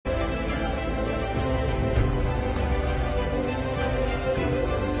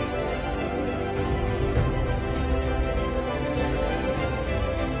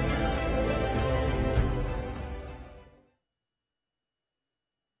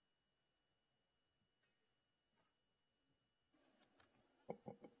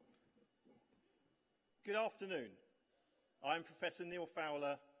Good afternoon. I'm Professor Neil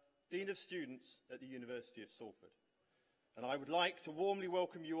Fowler, Dean of Students at the University of Salford, and I would like to warmly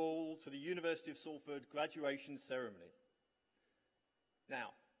welcome you all to the University of Salford graduation ceremony. Now,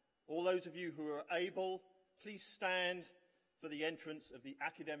 all those of you who are able, please stand for the entrance of the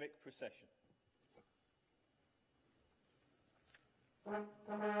academic procession.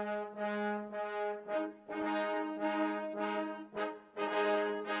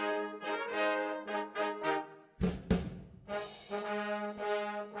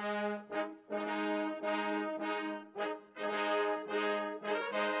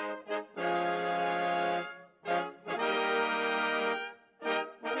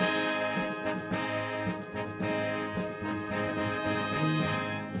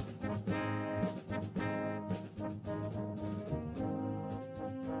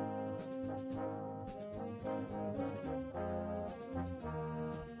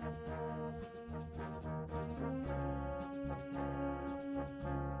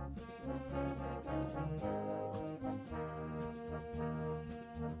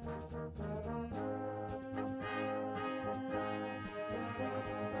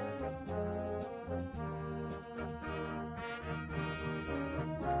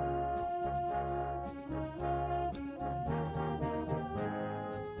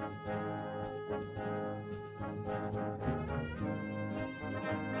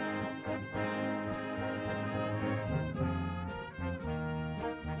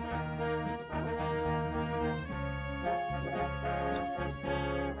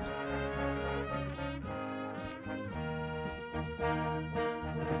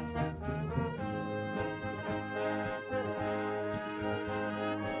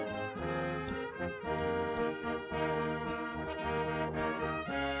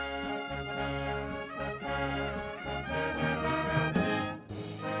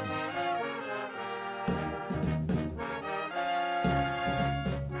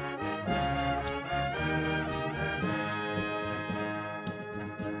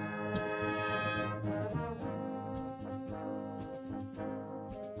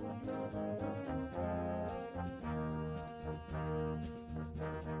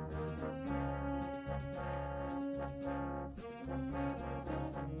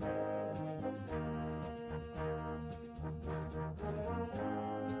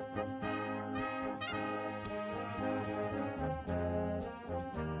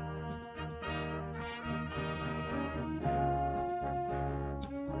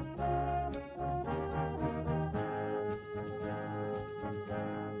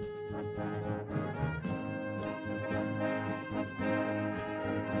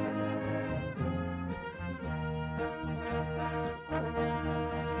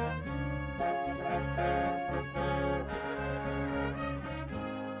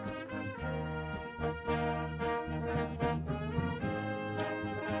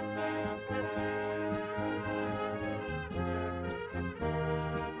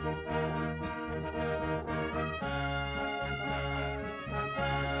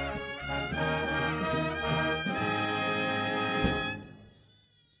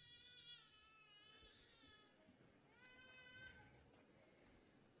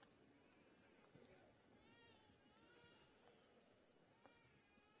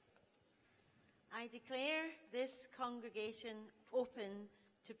 I declare this congregation open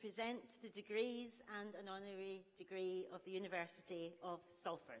to present the degrees and an honorary degree of the University of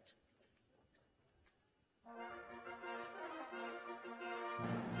Salford.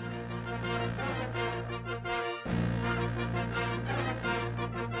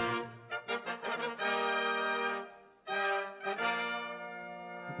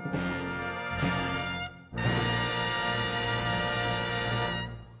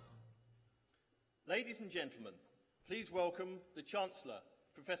 Ladies and gentlemen, please welcome the Chancellor,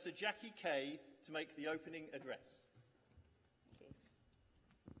 Professor Jackie Kay, to make the opening address.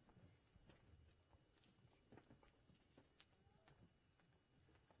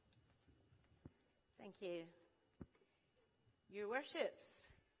 Thank you. Your Worships,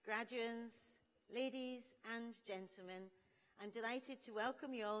 graduates, ladies and gentlemen, I'm delighted to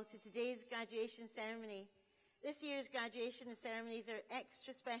welcome you all to today's graduation ceremony. This year's graduation ceremonies are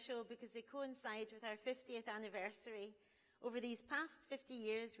extra special because they coincide with our 50th anniversary. Over these past 50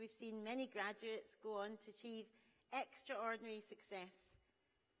 years, we've seen many graduates go on to achieve extraordinary success.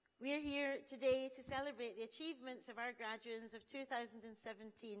 We're here today to celebrate the achievements of our graduates of 2017,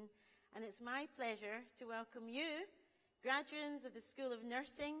 and it's my pleasure to welcome you, graduates of the School of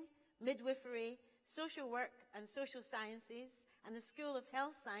Nursing, Midwifery, Social Work and Social Sciences, and the School of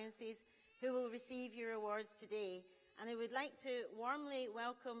Health Sciences, who will receive your awards today. and I would like to warmly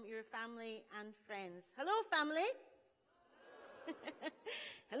welcome your family and friends. Hello, family.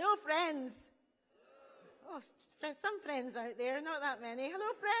 Hello, friends. Oh, some friends out there, not that many. Hello,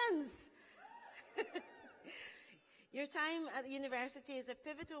 friends. Your time at the university is a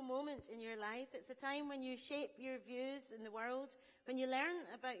pivotal moment in your life. It's a time when you shape your views in the world, when you learn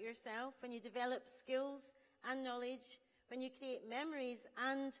about yourself, when you develop skills and knowledge, when you create memories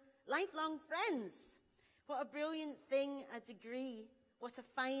and lifelong friends. What a brilliant thing, a degree. What a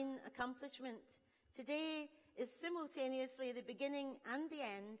fine accomplishment. Today is simultaneously the beginning and the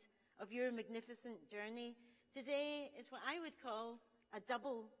end of your magnificent journey. Today is what I would call a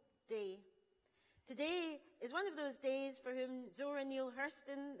double day. Today is one of those days for whom Zora Neale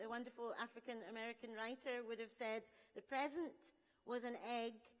Hurston, the wonderful African-American writer, would have said, the present was an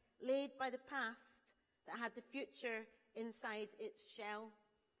egg laid by the past that had the future inside its shell.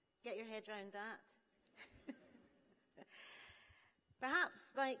 Get your head around that.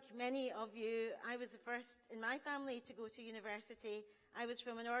 Perhaps, like many of you, I was the first in my family to go to university. I was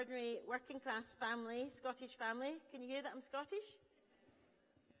from an ordinary working-class family, Scottish family. Can you hear that I'm Scottish?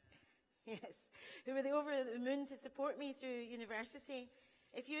 Yes, who were over the moon to support me through university.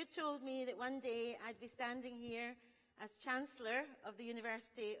 If you had told me that one day I'd be standing here as Chancellor of the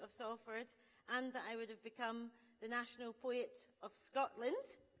University of Salford and that I would have become the National Poet of Scotland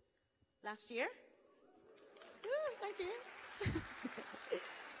last year. Ooh, thank you.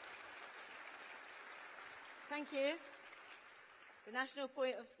 Thank you. The National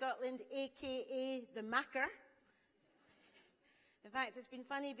Poet of Scotland, a.k.a. the Macker. In fact, it's been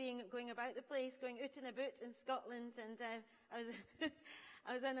funny going about the place, going out and about in Scotland, and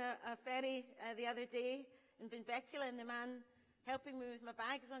I was on a ferry the other day in Benbecula, and the man helping me with my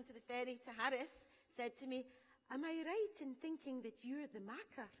bags onto the ferry to Harris said to me, "Am I right in thinking that you're the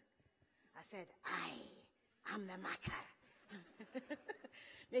Macker?" I said, "Aye, I'm the Macker."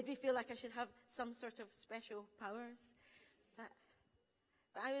 Made me feel like I should have some sort of special powers. But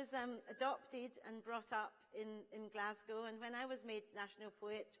I was adopted and brought up in Glasgow, and when I was made National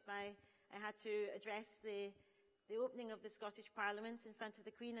Poet, I had to address the opening of the Scottish Parliament in front of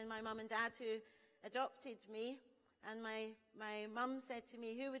the Queen and my mum and dad who adopted me. And my mum said to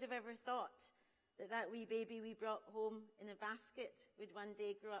me, who would have ever thought that wee baby we brought home in a basket would one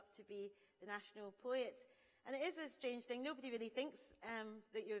day grow up to be the National Poet? And it is a strange thing. Nobody really thinks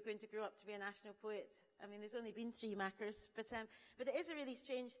that you're going to grow up to be a national poet. I mean, there's only been 3 Mackers. But it is a really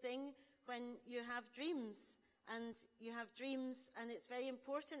strange thing when you have dreams. And you have dreams, and it's very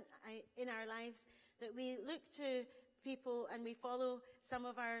important in our lives that we look to people and we follow some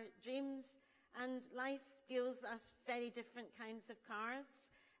of our dreams. And life deals us very different kinds of cards.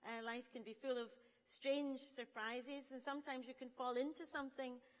 Life can be full of strange surprises, and sometimes you can fall into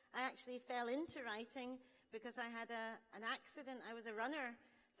something. I actually fell into writing because I had an accident. I was a runner,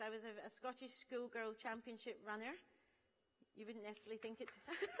 so I was a Scottish schoolgirl championship runner. You wouldn't necessarily think it.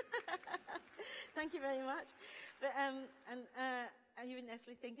 Thank you very much. But you wouldn't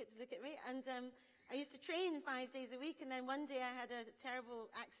necessarily think it to look at me. And I used to train 5 days a week, and then one day I had a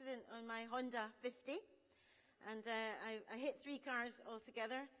terrible accident on my Honda 50, and I hit 3 cars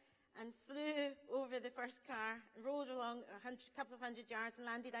altogether and flew over the first car, rolled along a couple of hundred yards and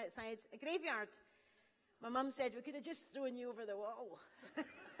landed outside a graveyard. My mum said, we could have just thrown you over the wall.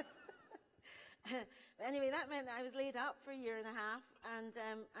 But anyway, that meant that I was laid up for a year and a half, and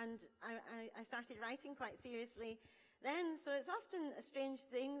I started writing quite seriously then. So it's often a strange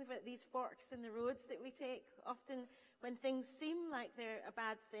thing with these forks in the roads that we take. Often when things seem like they're a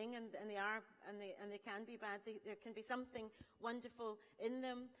bad thing, and they are, and they can be bad, there can be something wonderful in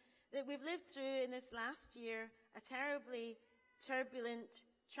them. That we've lived through in this last year a terribly turbulent,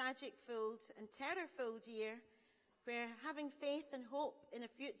 tragic-filled and terror-filled year, where having faith and hope in a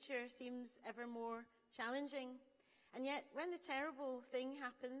future seems ever more challenging. And yet, when the terrible thing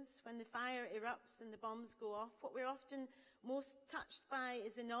happens, when the fire erupts and the bombs go off, what we're often most touched by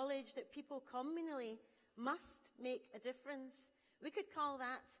is the knowledge that people communally must make a difference. We could call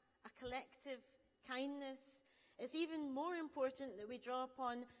that a collective kindness. It's even more important that we draw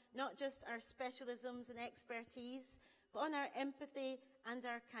upon not just our specialisms and expertise, but on our empathy and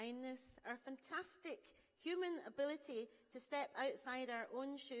our kindness, our fantastic human ability to step outside our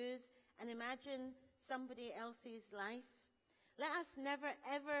own shoes and imagine somebody else's life. Let us never,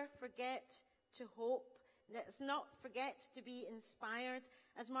 ever forget to hope. Let's not forget to be inspired.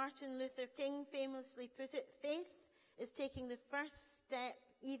 As Martin Luther King famously put it, faith is taking the first step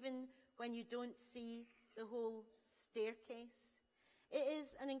even when you don't see the whole staircase. It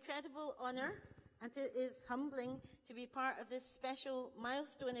is an incredible honour, and it is humbling to be part of this special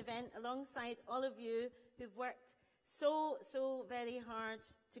milestone event alongside all of you who've worked so very hard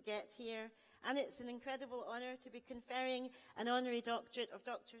to get here. And it's an incredible honour to be conferring an honorary doctorate of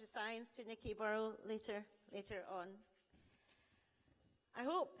Doctor of Science to Nikki Burrell later on. I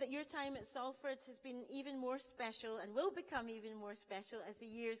hope that your time at Salford has been even more special and will become even more special as the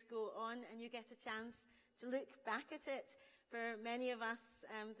years go on and you get a chance to look back at it. For many of us,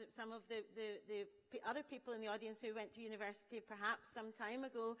 some of the other people in the audience who went to university perhaps some time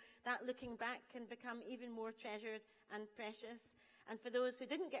ago, that looking back can become even more treasured and precious. And for those who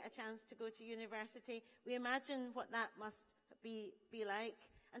didn't get a chance to go to university, we imagine what that must be like.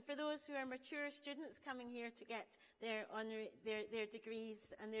 And for those who are mature students coming here to get their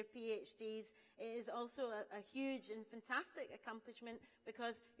degrees and their PhDs, it is also a huge and fantastic accomplishment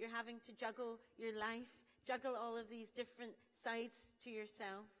because you're having to juggle your life, juggle all of these different sides to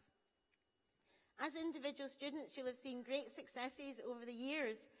yourself. As individual students, you'll have seen great successes over the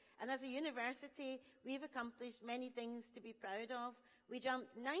years. And as a university, we've accomplished many things to be proud of. We jumped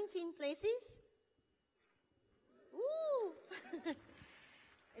 19 places. Woo!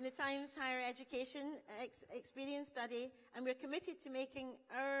 In the Times Higher Education Experience Study, and we're committed to making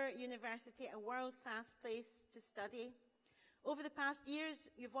our university a world-class place to study. Over the past years,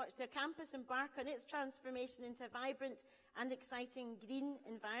 you've watched our campus embark on its transformation into a vibrant and exciting green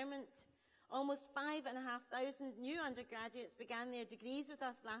environment. Almost 5,500 new undergraduates began their degrees with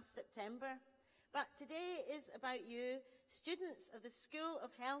us last September. But today is about you, students of the School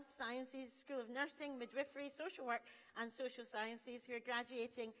of Health Sciences, School of Nursing, Midwifery, Social Work and Social Sciences who are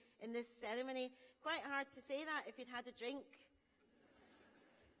graduating in this ceremony. Quite hard to say that if you'd had a drink.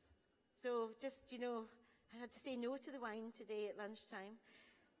 So just, I had to say no to the wine today at lunchtime.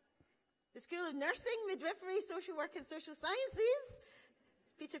 The School of Nursing, Midwifery, Social Work and Social Sciences,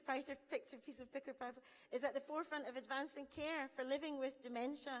 Peter Piper picked a piece of picker paper, is at the forefront of advancing care for living with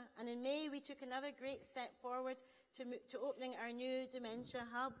dementia. And in May, we took another great step forward to opening our new dementia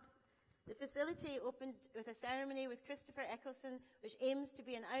hub. The facility opened with a ceremony with Christopher Eccleston, which aims to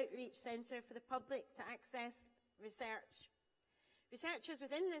be an outreach centre for the public to access research. Researchers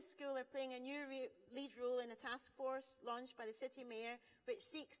within this school are playing a new lead role in a task force launched by the City Mayor, which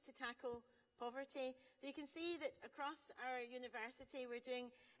seeks to tackle poverty. So you can see that across our university we're doing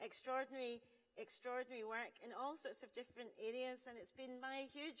extraordinary work in all sorts of different areas, and it's been my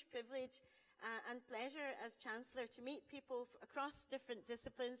huge privilege and pleasure as Chancellor to meet people across different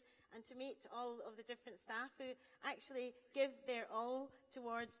disciplines and to meet all of the different staff who actually give their all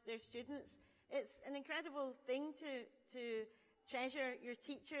towards their students. It's an incredible thing to treasure your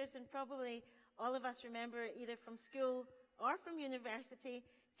teachers, and probably all of us remember either from school or from university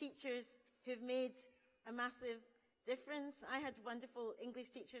teachers who've made a massive difference. I had wonderful English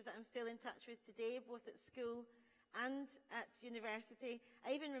teachers that I'm still in touch with today, both at school and at university.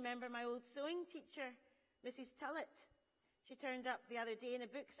 I even remember my old sewing teacher, Mrs. Tullett. She turned up the other day in a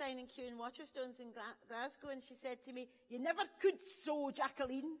book signing queue in Waterstones in Glasgow, and she said to me, "You never could sew,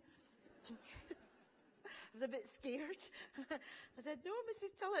 Jacqueline." I was a bit scared. I said, "No,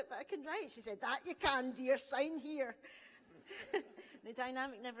 Mrs. Tullett, but I can write." She said, "That you can, dear, sign here." The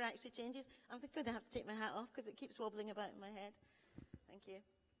dynamic never actually changes. I'm going to have to take my hat off because it keeps wobbling about in my head. Thank you.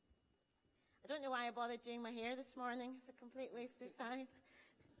 I don't know why I bothered doing my hair this morning. It's a complete waste of time.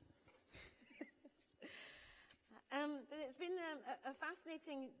 But it's been a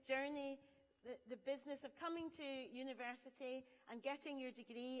fascinating journey, the business of coming to university and getting your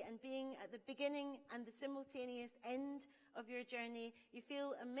degree and being at the beginning and the simultaneous end of your journey. You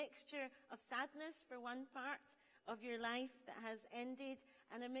feel a mixture of sadness for one part of your life that has ended,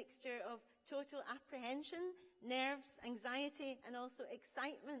 and a mixture of total apprehension, nerves, anxiety, and also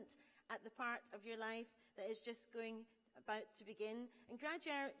excitement at the part of your life that is just about to begin. And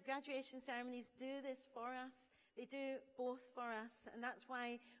graduation ceremonies do this for us. They do both for us, and that's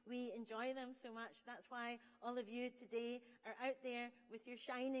why we enjoy them so much. That's why all of you today are out there with your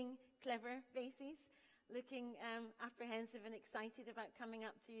shining, clever faces, looking apprehensive and excited about coming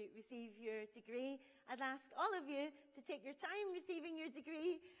up to receive your degree. I'd ask all of you to take your time receiving your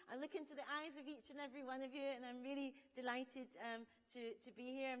degree and look into the eyes of each and every one of you, and I'm really delighted to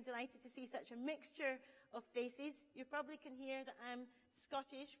be here. I'm delighted to see such a mixture of faces. You probably can hear that I'm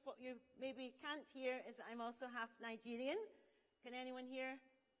Scottish. What you maybe can't hear is that I'm also half Nigerian. Can anyone hear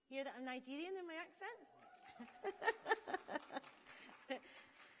that I'm Nigerian in my accent?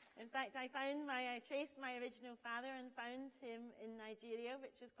 In fact, I traced my original father and found him in Nigeria,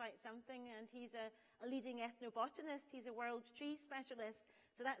 which was quite something, and he's a leading ethnobotanist. He's a world tree specialist.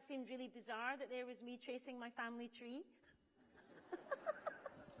 So that seemed really bizarre that there was me tracing my family tree.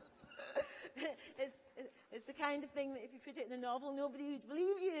 It's the kind of thing that if you put it in a novel, nobody would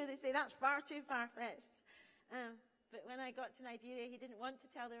believe you. They say, that's far too far-fetched. But when I got to Nigeria, he didn't want to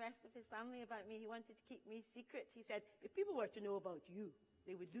tell the rest of his family about me. He wanted to keep me secret. He said, if people were to know about you,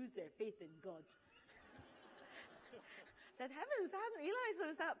 they would lose their faith in God. I said, heavens, I hadn't realized it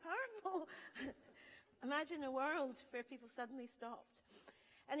was that powerful. Imagine a world where people suddenly stopped.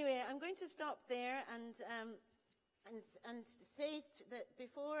 Anyway, I'm going to stop there and say that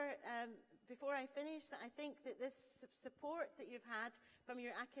before I finish, that I think that this support that you've had from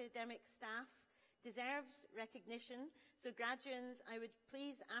your academic staff deserves recognition. So graduates, I would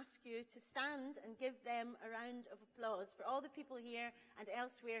please ask you to stand and give them a round of applause for all the people here and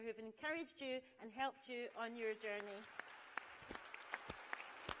elsewhere who have encouraged you and helped you on your journey.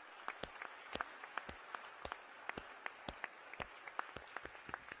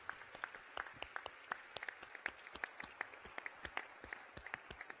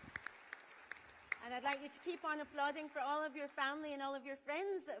 And I'd like you to keep on applauding for all of your family and all of your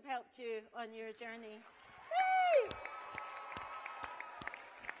friends that have helped you on your journey. Woo!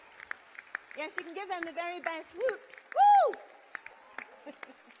 Yes, you can give them the very best whoop. Woo!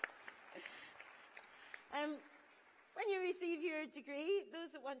 When you receive your degree,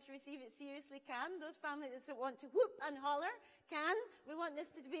 those that want to receive it seriously can. Those families that want to whoop and holler can. We want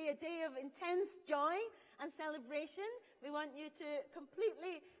this to be a day of intense joy and celebration. We want you to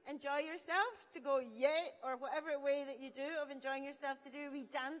completely enjoy yourself, to go yay, or whatever way that you do of enjoying yourself, to do a wee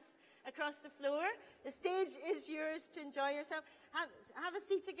dance across the floor. The stage is yours to enjoy yourself. Have a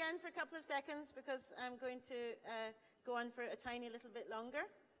seat again for a couple of seconds because I'm going to go on for a tiny little bit longer.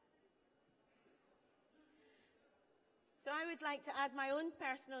 So I would like to add my own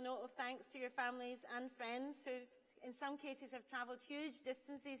personal note of thanks to your families and friends who in some cases have travelled huge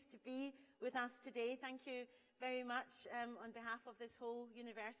distances to be with us today. Thank you very much on behalf of this whole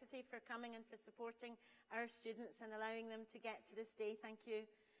university for coming and for supporting our students and allowing them to get to this day. Thank you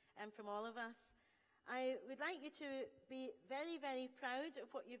from all of us. I would like you to be very, very proud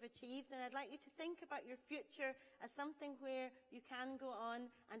of what you've achieved, and I'd like you to think about your future as something where you can go on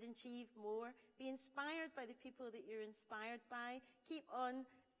and achieve more. Be inspired by the people that you're inspired by. Keep on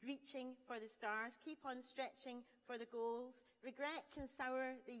reaching for the stars. Keep on stretching for the goals. Regret can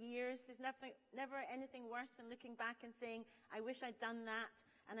sour the years. There's never anything worse than looking back and saying, I wish I'd done that,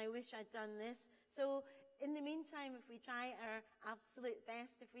 and I wish I'd done this. So in the meantime, if we try our absolute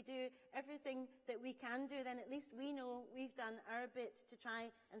best, if we do everything that we can do, then at least we know we've done our bit to try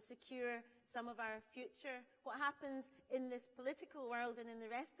and secure some of our future. What happens in this political world and in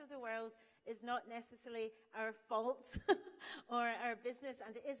the rest of the world is not necessarily our fault or our business,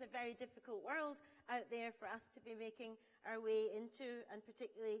 and it is a very difficult world out there for us to be making our way into, and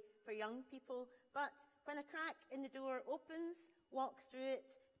particularly for young people. But when a crack in the door opens, walk through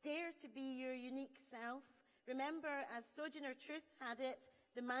it. Dare to be your unique self. Remember, as Sojourner Truth had it,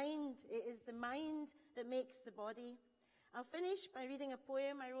 it is the mind that makes the body. I'll finish by reading a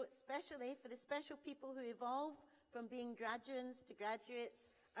poem I wrote specially for the special people who evolve from being graduates to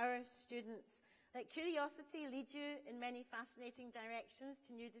graduates, our students. Let curiosity lead you in many fascinating directions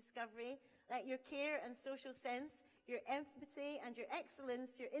to new discovery. Let your care and social sense, your empathy and your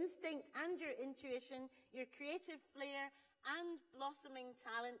excellence, your instinct and your intuition, your creative flair and blossoming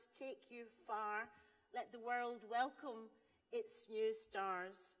talent take you far. Let the world welcome its new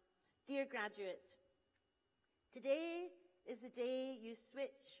stars. Dear graduate, today is the day you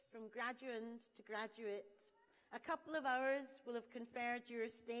switch from graduand to graduate. A couple of hours will have conferred your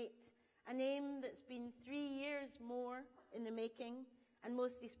estate, a name that's been 3 years more in the making, and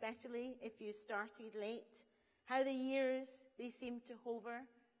most especially if you started late. How the years, they seem to hover,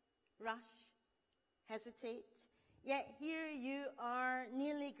 rush, hesitate. Yet here you are,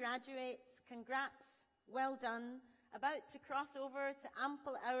 nearly graduates. Congrats, well done. About to cross over to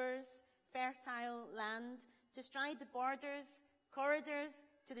ample hours, fertile land, to stride the borders, corridors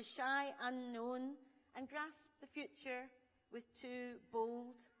to the shy unknown, and grasp the future with two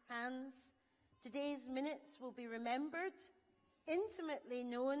bold hands. Today's minutes will be remembered, intimately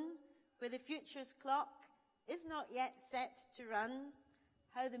known, where the future's clock is not yet set to run.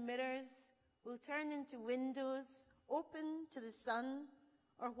 How the mirrors will turn into windows open to the sun,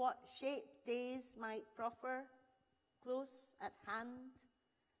 or what shape days might proffer close at hand.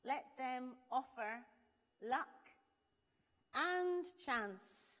 Let them offer luck and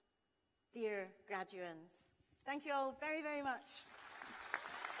chance, dear graduates. Thank you all very, very much.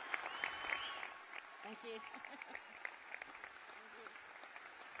 Thank you.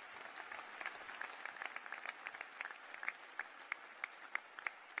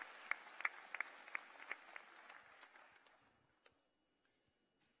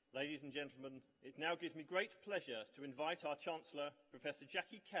 Ladies and gentlemen, it now gives me great pleasure to invite our Chancellor, Professor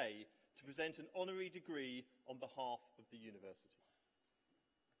Jackie Kay to present an honorary degree on behalf of the university.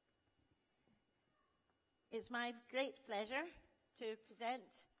 It's my great pleasure to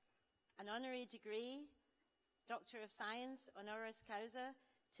present an honorary degree, Doctor of Science, honoris causa,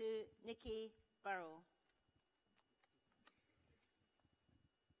 to Nikki Burrell.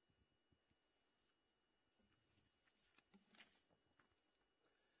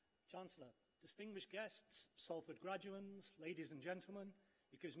 Chancellor, distinguished guests, Salford graduands, ladies and gentlemen,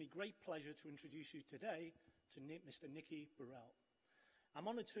 it gives me great pleasure to introduce you today to Mr. Nikki Burrell. I'm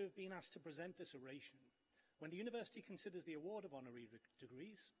honoured to have been asked to present this oration. When the university considers the award of honorary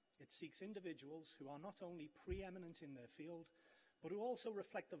degrees, it seeks individuals who are not only preeminent in their field, but who also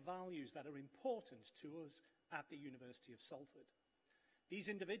reflect the values that are important to us at the University of Salford. These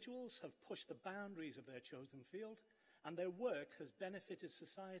individuals have pushed the boundaries of their chosen field, and their work has benefited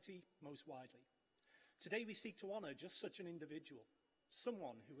society most widely. Today we seek to honour just such an individual,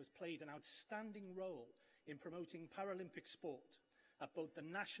 someone who has played an outstanding role in promoting Paralympic sport at both the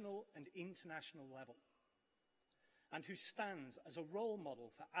national and international level, and who stands as a role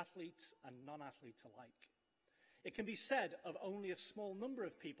model for athletes and non-athletes alike. It can be said of only a small number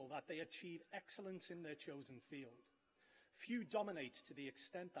of people that they achieve excellence in their chosen field. Few dominate to the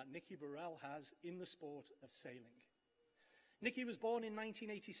extent that Nikki Burrell has in the sport of sailing. Nikki was born in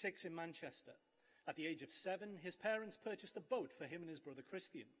 1986 in Manchester. At the age of 7, his parents purchased a boat for him and his brother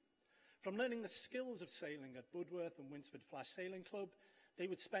Christian. From learning the skills of sailing at Budworth and Winsford Flash Sailing Club, they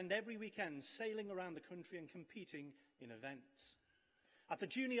would spend every weekend sailing around the country and competing in events. At the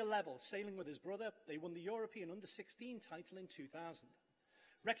junior level, sailing with his brother, they won the European Under-16 title in 2000.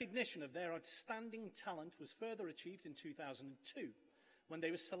 Recognition of their outstanding talent was further achieved in 2002, when they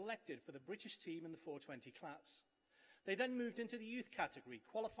were selected for the British team in the 420 class. They then moved into the youth category,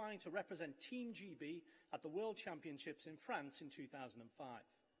 qualifying to represent Team GB at the World Championships in France in 2005.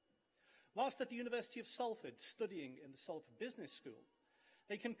 Whilst at the University of Salford, studying in the Salford Business School,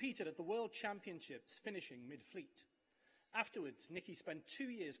 they competed at the World Championships, finishing mid-fleet. Afterwards, Nikki spent 2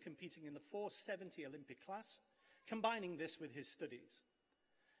 years competing in the 470 Olympic class, combining this with his studies.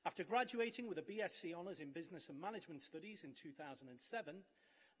 After graduating with a BSc Honours in Business and Management Studies in 2007,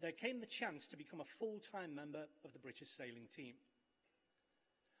 there came the chance to become a full-time member of the British sailing team.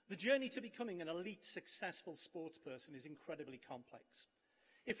 The journey to becoming an elite, successful sportsperson is incredibly complex.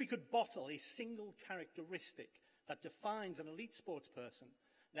 If we could bottle a single characteristic that defines an elite sportsperson,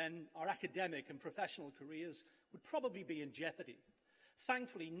 then our academic and professional careers would probably be in jeopardy.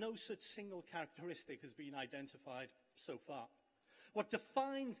 Thankfully, no such single characteristic has been identified so far. What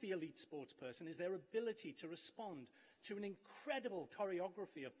defines the elite sportsperson is their ability to respond to an incredible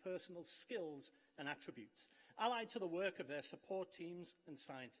choreography of personal skills and attributes, allied to the work of their support teams and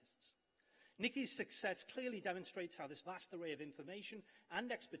scientists. Nikki's success clearly demonstrates how this vast array of information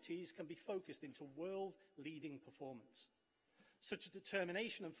and expertise can be focused into world-leading performance. Such a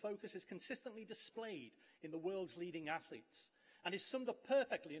determination and focus is consistently displayed in the world's leading athletes, and is summed up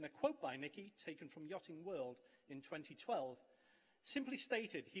perfectly in a quote by Nikki, taken from Yachting World in 2012. Simply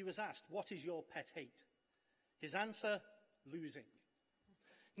stated, he was asked, "What is your pet hate?" His answer, losing.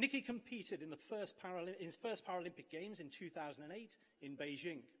 Nikki competed in his first Paralympic Games in 2008 in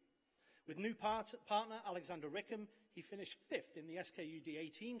Beijing. With new partner Alexandra Rickham, he finished 5th in the SKUD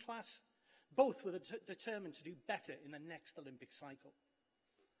 18 class. Both were determined to do better in the next Olympic cycle.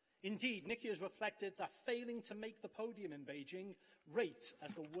 Indeed, Nikki has reflected that failing to make the podium in Beijing rates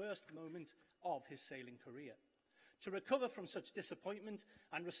as the worst moment of his sailing career. To recover from such disappointment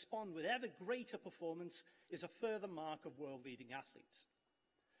and respond with ever greater performance is a further mark of world-leading athletes.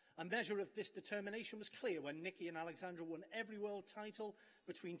 A measure of this determination was clear when Nikki and Alexandra won every world title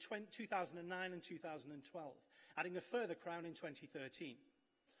between 2009 and 2012, adding a further crown in 2013.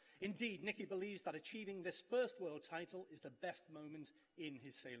 Indeed, Nikki believes that achieving this first world title is the best moment in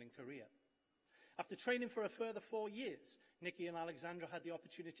his sailing career. After training for a further 4 years, Nikki and Alexandra had the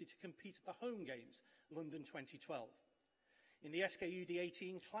opportunity to compete at the Home Games, London 2012. In the SKUD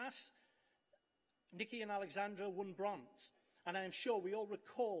 18 class, Nikki and Alexandra won bronze, and I am sure we all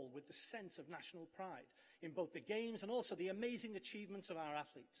recall with the sense of national pride in both the Games and also the amazing achievements of our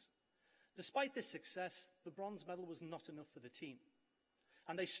athletes. Despite this success, the bronze medal was not enough for the team,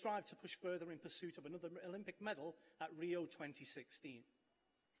 and they strived to push further in pursuit of another Olympic medal at Rio 2016.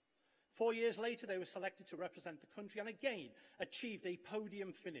 4 years later, they were selected to represent the country and again achieved a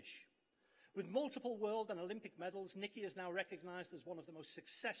podium finish. With multiple world and Olympic medals, Nikki is now recognised as one of the most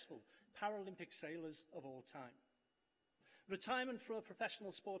successful Paralympic sailors of all time. Retirement from a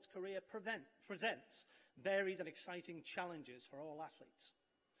professional sports career presents varied and exciting challenges for all athletes.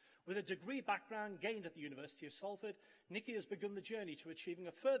 With a degree background gained at the University of Salford, Nicky has begun the journey to achieving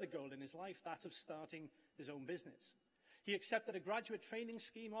a further goal in his life, that of starting his own business. He accepted a graduate training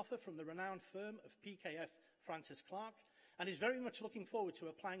scheme offer from the renowned firm of PKF Francis Clark and is very much looking forward to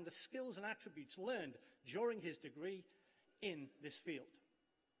applying the skills and attributes learned during his degree in this field.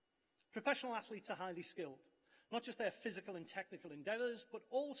 Professional athletes are highly skilled, not just their physical and technical endeavours, but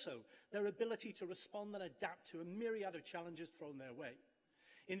also their ability to respond and adapt to a myriad of challenges thrown their way.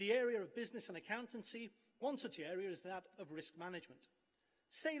 In the area of business and accountancy, one such area is that of risk management.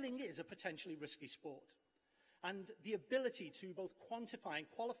 Sailing is a potentially risky sport, and the ability to both quantify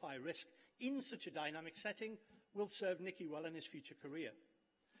and qualify risk in such a dynamic setting will serve Nicky well in his future career.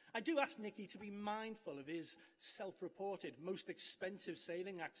 I do ask Nicky to be mindful of his self-reported most expensive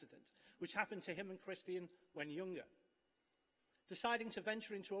sailing accident, which happened to him and Christian when younger. Deciding to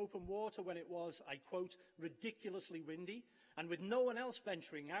venture into open water when it was, I quote, ridiculously windy, and with no one else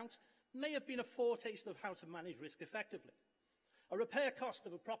venturing out, may have been a foretaste of how to manage risk effectively. A repair cost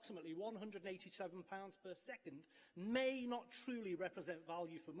of approximately £187 per second may not truly represent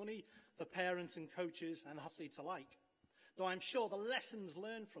value for money for parents and coaches and athletes alike, though I'm sure the lessons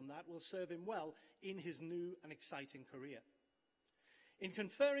learned from that will serve him well in his new and exciting career. In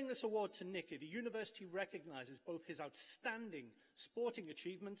conferring this award to Nicky, the university recognises both his outstanding sporting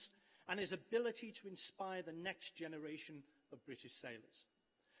achievements and his ability to inspire the next generation of British sailors.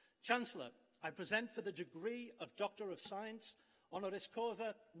 Chancellor, I present for the degree of Doctor of Science, honoris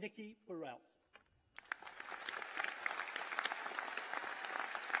causa, Nicky Burrell.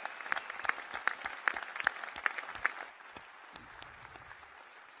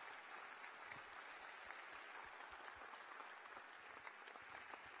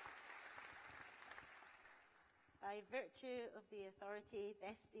 By virtue of the authority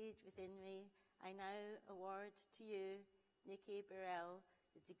vested within me, I now award to you, Nicky Burrell,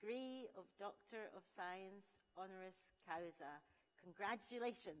 the degree of Doctor of Science, honoris causa.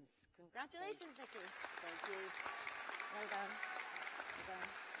 Congratulations. Congratulations, Nicky. Thank you. Well done. Well done.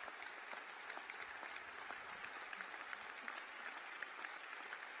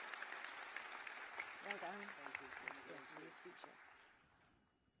 Well done. Thank you. Yes, you're speechless.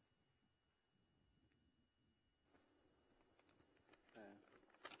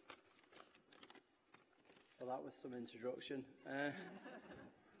 Well, that was some introduction.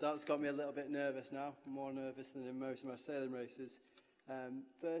 That's got me a little bit nervous now, more nervous than in most of my sailing races.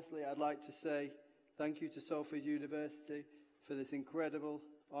 Firstly, I'd like to say thank you to Salford University for this incredible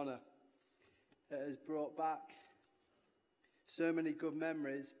honour. It has brought back so many good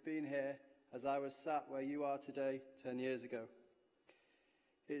memories being here as I was sat where you are today 10 years ago.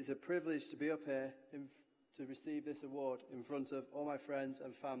 It is a privilege to be up here to receive this award in front of all my friends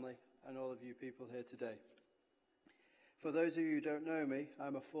and family and all of you people here today. For those of you who don't know me,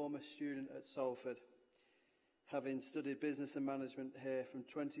 I'm a former student at Salford, having studied business and management here from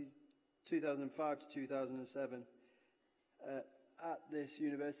 2005 to 2007. At this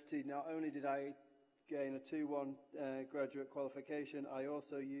university, not only did I gain a 2-1 graduate qualification, I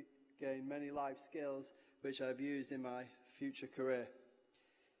also gained many life skills which I've used in my future career.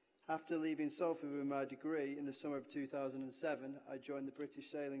 After leaving Salford with my degree in the summer of 2007, I joined the British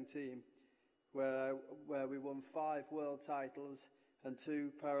sailing team, where we won 5 world titles and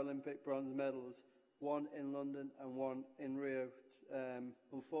 2 Paralympic bronze medals, 1 in London and 1 in Rio.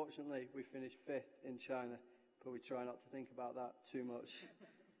 Unfortunately, we finished 5th in China, but we try not to think about that too much.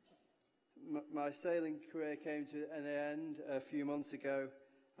 My sailing career came to an end a few months ago,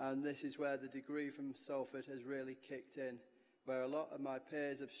 and this is where the degree from Salford has really kicked in, where a lot of my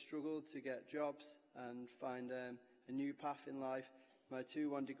peers have struggled to get jobs and find a new path in life. My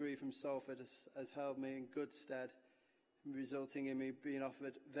 2-1 degree from Salford has held me in good stead, resulting in me being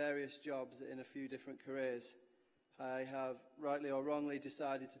offered various jobs in a few different careers. I have, rightly or wrongly,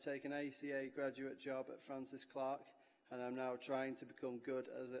 decided to take an ACA graduate job at Francis Clark, and I'm now trying to become good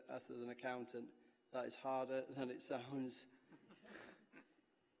as an accountant. That is harder than it sounds.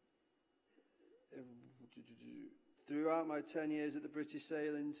 Throughout my 10 years at the British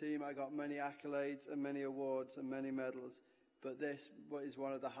sailing team, I got many accolades and many awards and many medals. But this is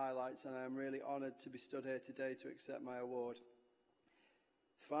one of the highlights, and I am really honoured to be stood here today to accept my award.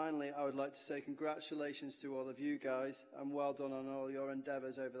 Finally, I would like to say congratulations to all of you guys, and well done on all your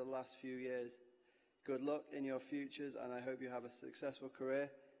endeavours over the last few years. Good luck in your futures, and I hope you have a successful career,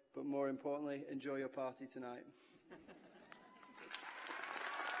 but more importantly, enjoy your party tonight.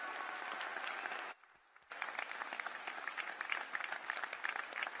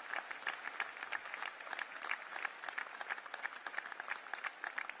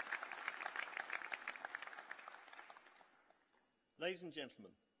 Ladies and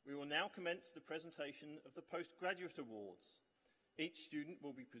gentlemen, We will now commence the presentation of the Postgraduate Awards. Each student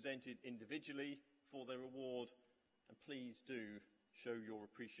will be presented individually for their award, and please do show your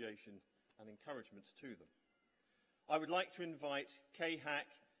appreciation and encouragement to them. I would like to invite Kay Hack,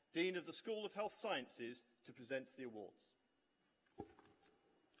 Dean of the School of Health Sciences, to present the awards.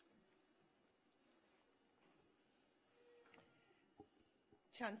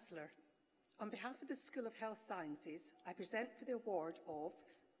 Chancellor, on behalf of the School of Health Sciences, I present for the award of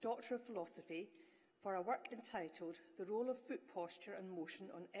Doctor of Philosophy for a work entitled The Role of Foot Posture and Motion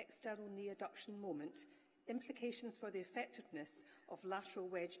on External Knee Adduction Moment, Implications for the Effectiveness of Lateral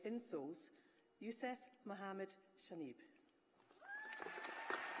Wedge Insoles, Youssef Mohammed Shanib.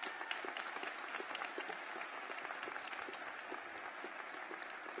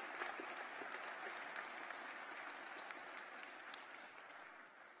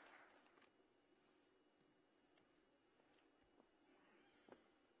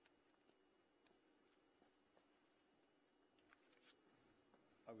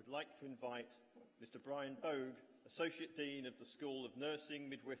 I would like to invite Mr. Brian Bogue, Associate Dean of the School of Nursing,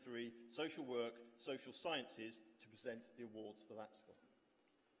 Midwifery, Social Work, Social Sciences, to present the awards for that school.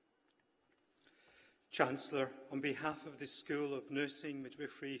 Chancellor, on behalf of the School of Nursing,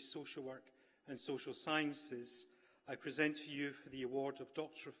 Midwifery, Social Work and Social Sciences, I present to you for the award of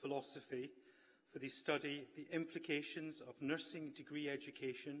Doctor of Philosophy for the study The Implications of Nursing Degree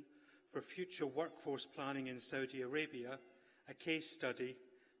Education for Future Workforce Planning in Saudi Arabia, a case study,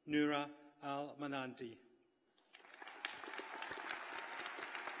 Noura Al-Manandi.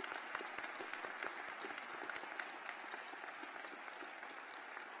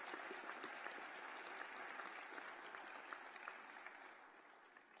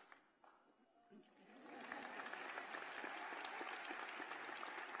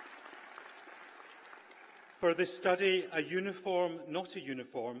 For this study, A Uniform, Not a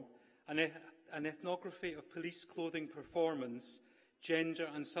Uniform, an ethnography of police clothing performance, gender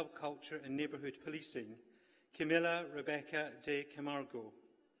and subculture in neighbourhood policing, Camilla Rebecca de Camargo.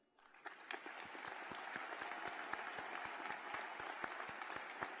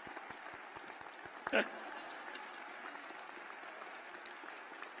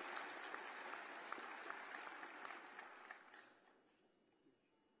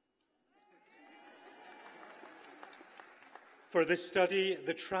 For this study,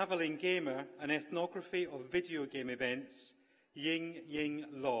 The Travelling Gamer, an ethnography of video game events, Ying Ying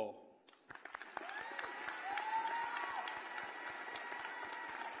Law.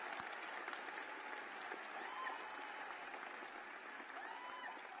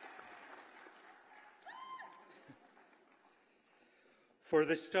 For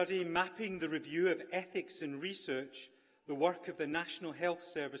the study, Mapping the Review of Ethics in Research, the work of the National Health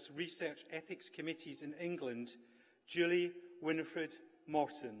Service Research Ethics Committees in England, Julie Winifred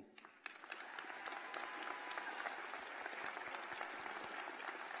Morton.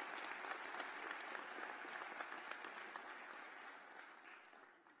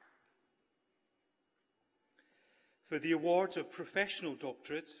 For the award of Professional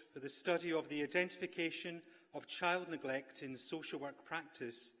Doctorate for the study of the identification of child neglect in social work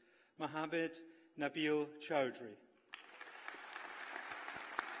practice, Mohammed Nabil Chowdhury.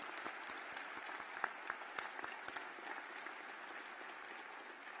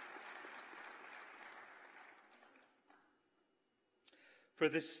 For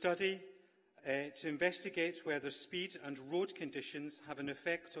this study, to investigate whether speed and road conditions have an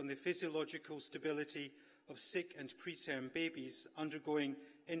effect on the physiological stability of sick and preterm babies undergoing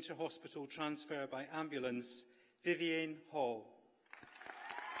inter-hospital transfer by ambulance, Vivienne Hall.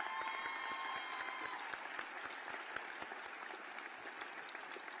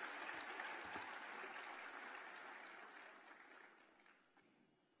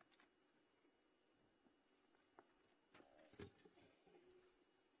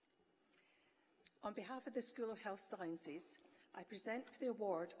 On behalf of the School of Health Sciences, I present for the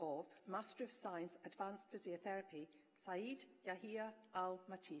award of Master of Science Advanced Physiotherapy, Saeed Yahia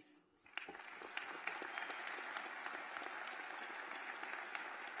Al-Matif.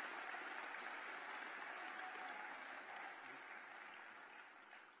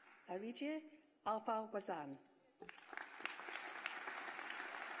 Arije Alfa Wazan.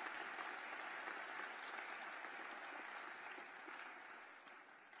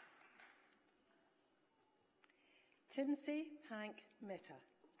 Timsey Hank Mehta.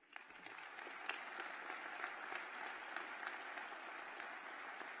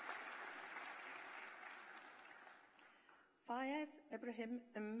 Fayez Ibrahim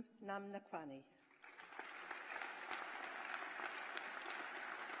Namnakwani.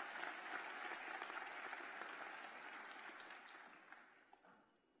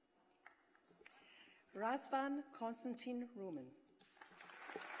 Razvan Konstantin Roman.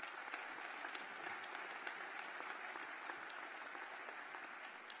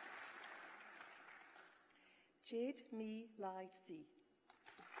 Jade Mi Lai Tsi.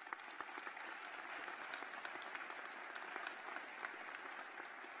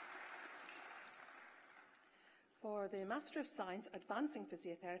 For the Master of Science, Advancing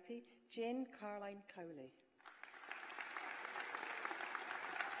Physiotherapy, Jane Caroline Cowley.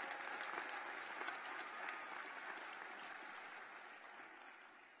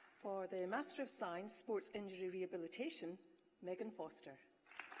 For the Master of Science, Sports Injury Rehabilitation, Megan Foster.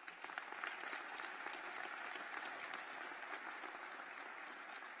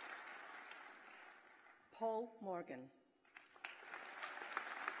 Paul Morgan.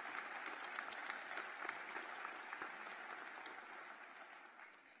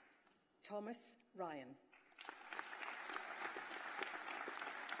 Thomas Ryan.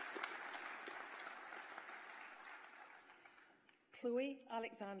 Chloe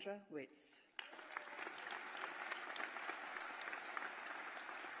Alexandra Witz.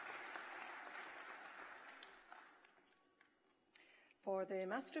 For the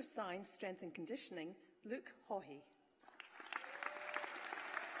Master of Science, Strength and Conditioning, Luke Haughey.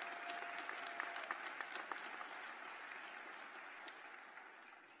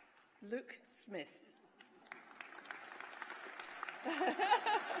 Luke Smith.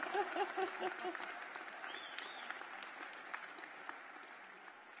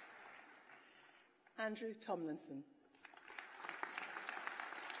 Andrew Tomlinson.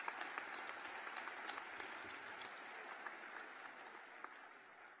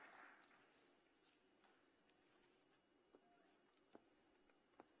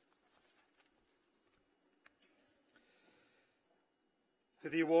 For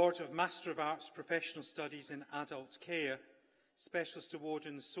the award of Master of Arts Professional Studies in Adult Care, Specialist Award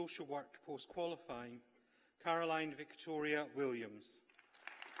in Social Work Post-Qualifying, Caroline Victoria Williams.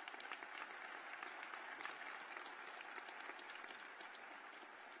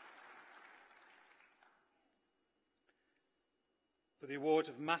 For the award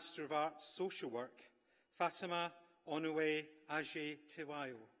of Master of Arts Social Work, Fatima Onue Aje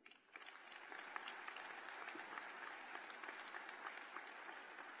Tiwayo.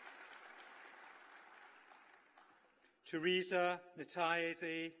 Teresa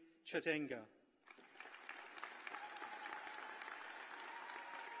Nataeze Chadenga.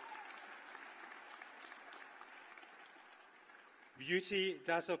 Beauty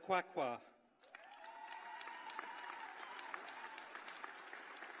Dazakwakwa.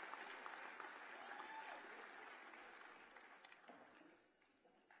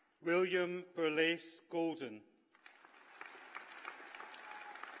 William Burlace Golden.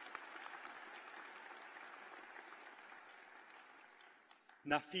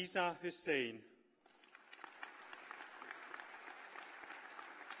 Nafisa Hussain.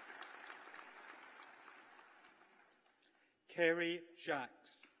 Kerry Jacques.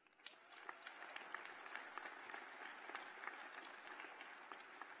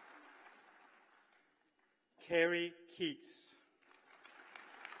 Kerry Keats.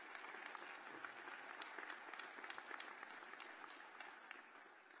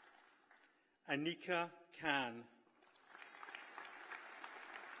 Anika Khan.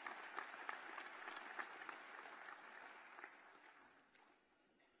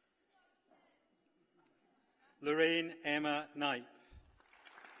 Lorraine Emma Knipe.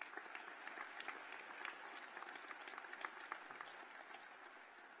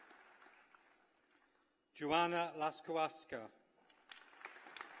 Joanna Laskowaska.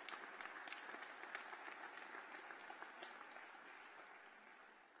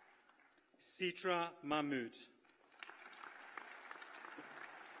 Sidra Mahmood.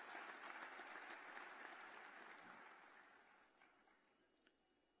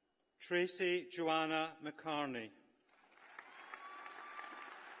 Tracy Joanna McCarney.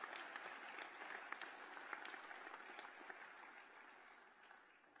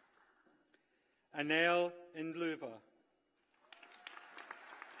 Anel Ndluva.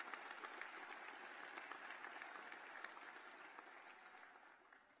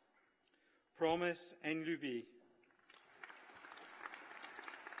 Promise Nlubi.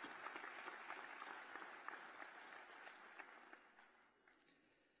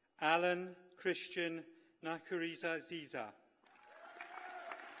 Alan Christian Nakuriza Ziza.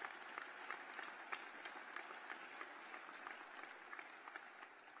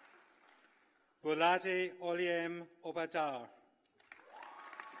 Bolade Oliem Obadar.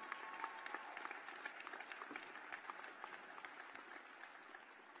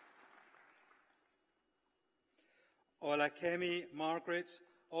 Olakemi Margaret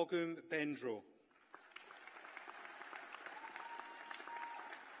Ogum Bendro.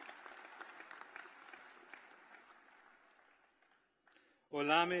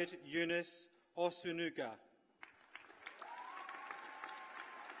 Olamide Eunice Osunuga.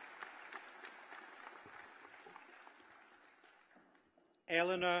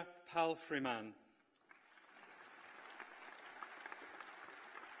 Eleanor Palfreyman.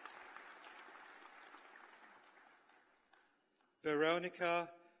 Veronica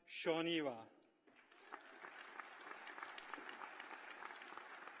Shoniwa.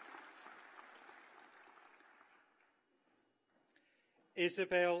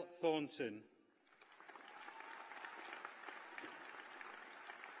 Isabel Thornton.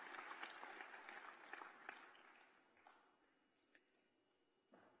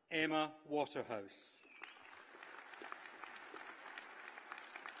 Emma Waterhouse.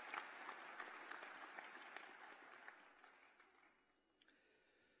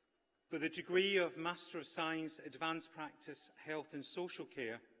 For the degree of Master of Science, Advanced Practice, Health and Social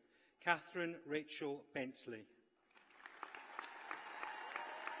Care, Catherine Rachel Bentley.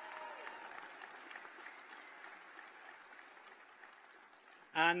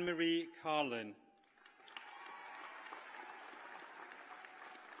 Anne-Marie Carlin.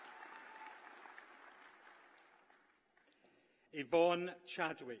 Yvonne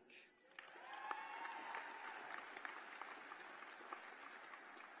Chadwick.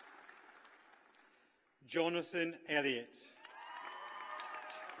 Jonathan Elliott.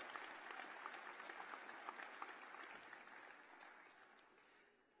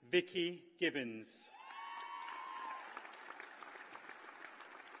 Vicky Gibbons.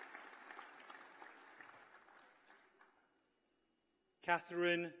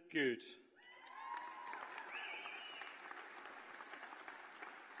 Catherine Good.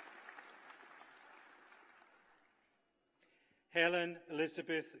 Helen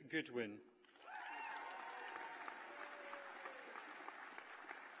Elizabeth Goodwin.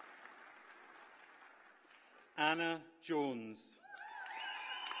 Anna Jones.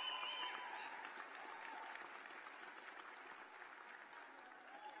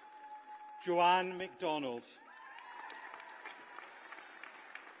 Joanne MacDonald.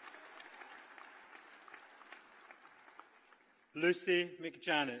 Lucy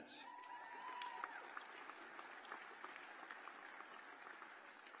McJanet.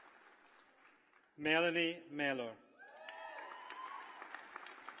 Melanie Mellor.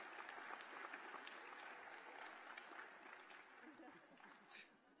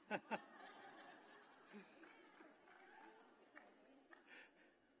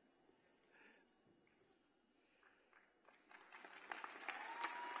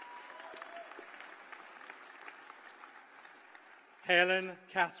 Helen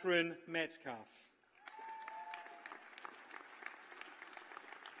Catherine Metcalf.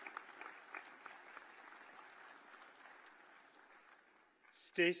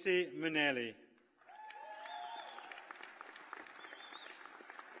 Stacey Manelli.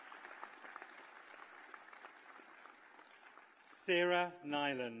 Sarah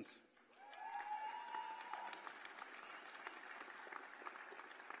Nyland.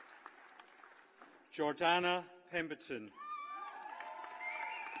 Jordana Pemberton.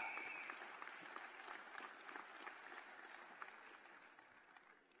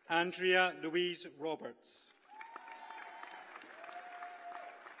 Andrea Louise Roberts.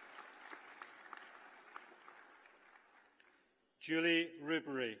 Julie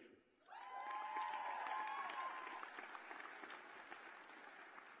Rubery.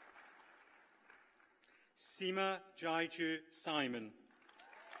 Seema Jaiju Simon.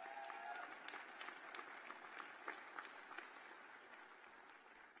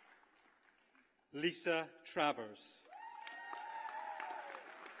 Lisa Travers.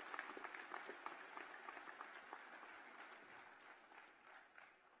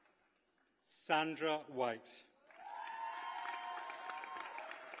 Sandra White.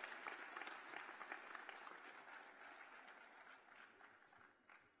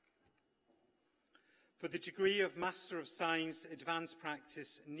 For the degree of Master of Science, Advanced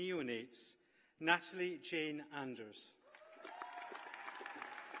Practice, Neonates, Natalie Jane Anders.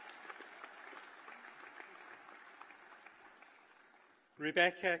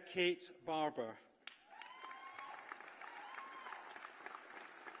 Rebecca Kate Barber.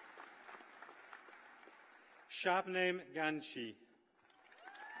 Shabnam Ganchi.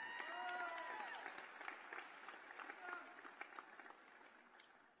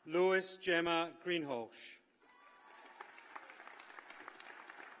 Lois Gemma Greenhalgh.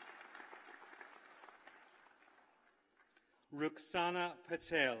 Ruxana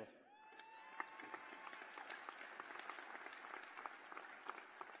Patel.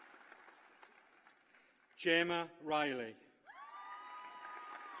 Gemma Riley.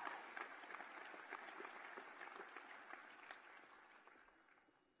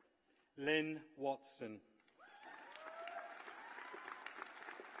 Lynn Watson.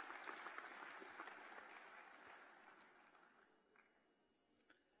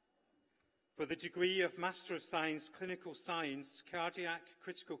 For the degree of Master of Science, Clinical Science, Cardiac,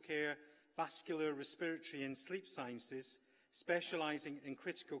 Critical Care, Vascular, Respiratory and Sleep Sciences, specialising in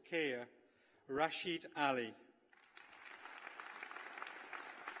critical care, Rashid Ali.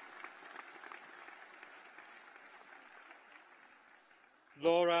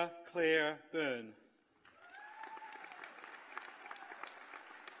 Laura Claire Byrne.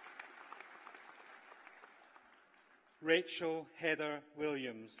 Rachel Heather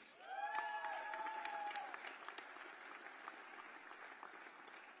Williams.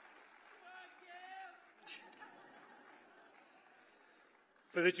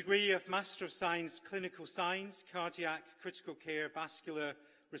 For the degree of Master of Science, Clinical Science, Cardiac, Critical Care, Vascular,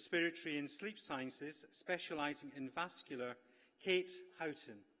 Respiratory and Sleep Sciences, specialising in vascular, Kate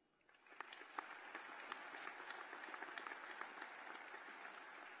Houghton.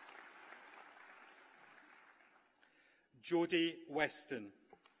 Jodie Weston.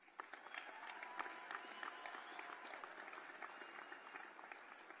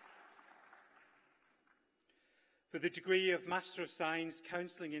 For the degree of Master of Science,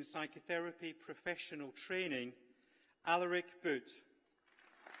 Counselling and Psychotherapy, Professional Training, Alaric Boot.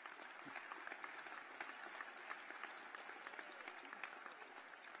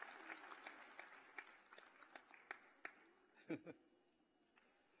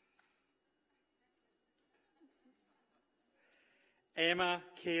 Emma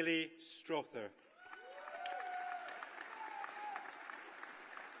Kaylee Strother.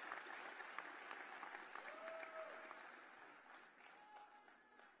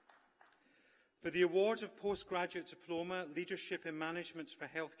 For the award of Postgraduate Diploma, Leadership in Management for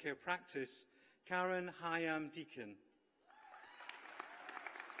Healthcare Practice, Karen Hyam Deacon.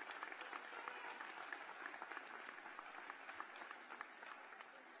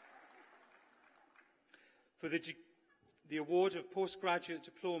 For the award of Postgraduate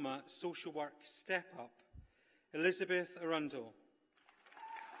Diploma, Social Work Step Up, Elizabeth Arundel.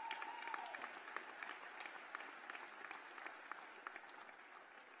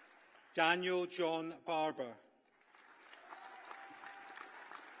 Daniel John Barber.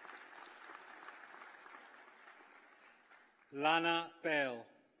 Lana Bell.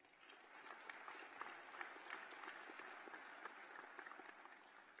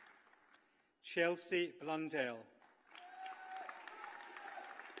 Chelsea Blundell.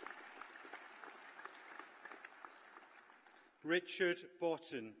 Richard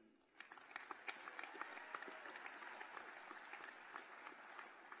Botten.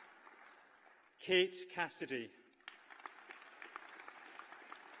 Kate Cassidy.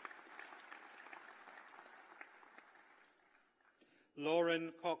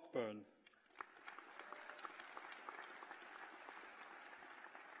 Lauren Cockburn.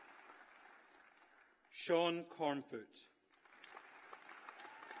 Sean Cornfoot.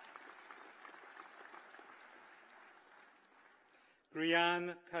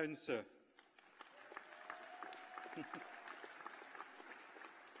 Brianne Counser.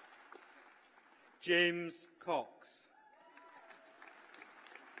 James Cox.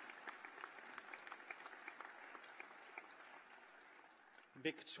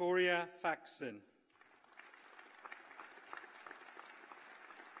 Victoria Faxon.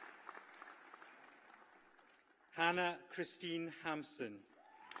 Hannah Christine Hampson.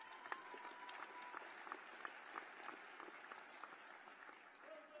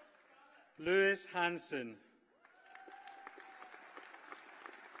 Lewis Hansen.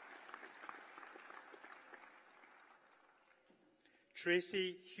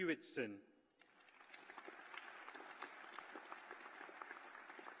 Tracy Hewitson.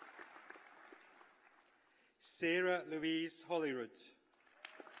 Sarah Louise Holyrood.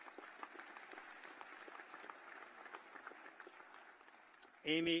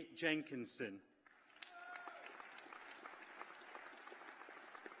 Amy Jenkinson.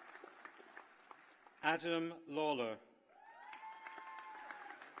 Adam Lawler.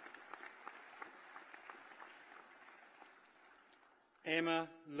 Emma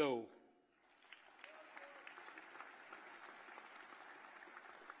Lowe.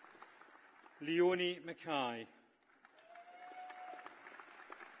 Leonie Mackay.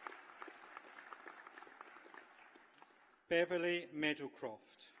 Beverly Meadowcroft.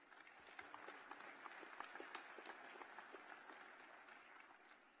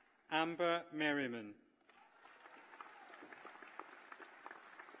 Amber Merriman.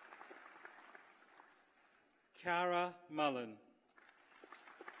 Cara Mullen.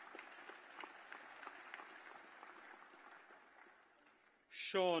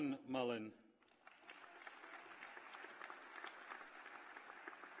 Sean Mullen.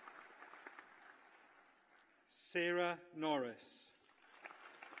 Sarah Norris.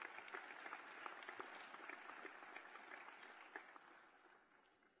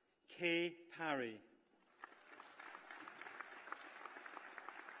 Kay Parry.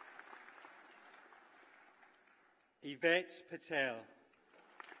 Yvette Patel.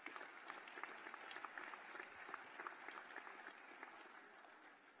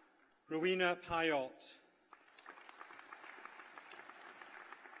 Rowena Payot.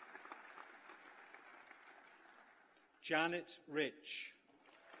 Janet Rich.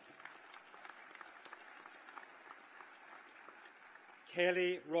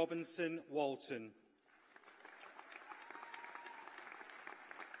 Kelly Robinson Walton.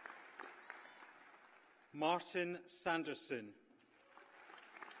 Martin Sanderson.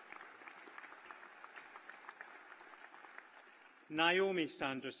 Naomi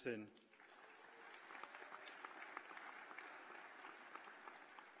Sanderson.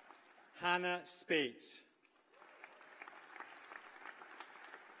 Hannah Spate.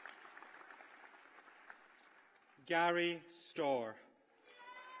 Gary Storr.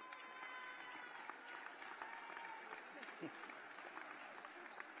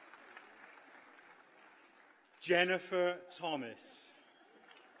 Jennifer Thomas.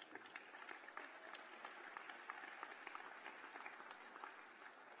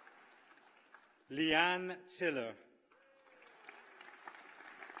 Leanne Tiller.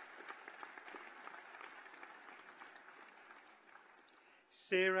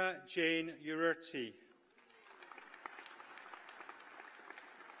 Sarah Jane Urerti.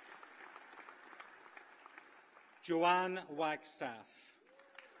 Joanne Wagstaff.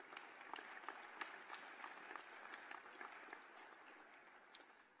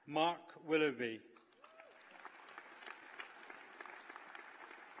 Mark Willoughby.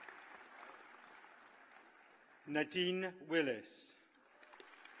 Nadine Willis.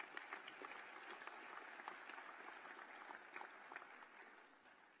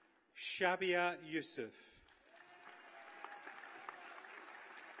 Shabia Yusuf.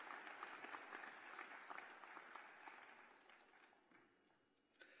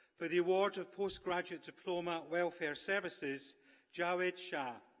 For the award of Postgraduate Diploma Welfare Services, Jawed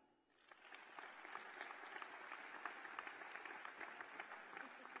Shah.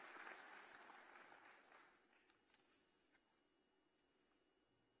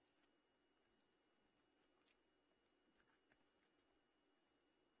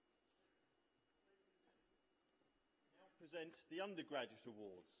 Present the undergraduate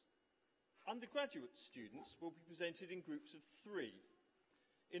awards. Undergraduate students will be presented in groups of 3.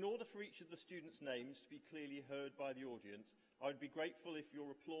 In order for each of the students' names to be clearly heard by the audience, I would be grateful if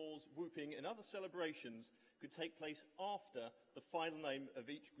your applause, whooping and other celebrations could take place after the final name of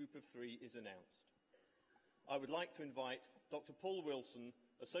each group of 3 is announced. I would like to invite Dr. Paul Wilson,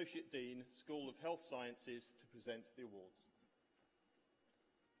 Associate Dean, School of Health Sciences, to present the awards.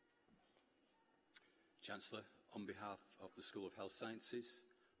 Chancellor, on behalf of the School of Health Sciences,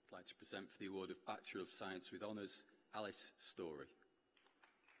 I'd like to present for the award of Bachelor of Science with Honours, Alice Story.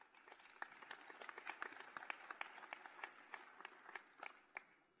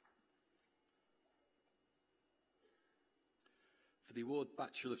 For the award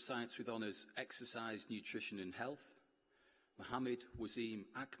Bachelor of Science with Honours, Exercise, Nutrition and Health, Mohammed Wasim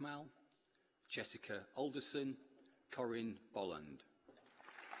Akmal, Jessica Alderson, Corinne Bolland.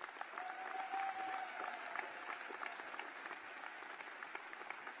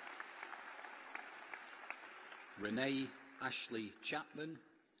 Renee Ashley Chapman,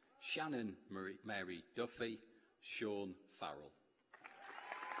 Shannon Mary Duffy, Sean Farrell.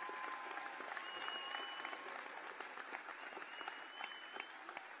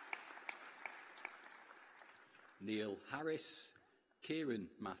 Neil Harris, Kieran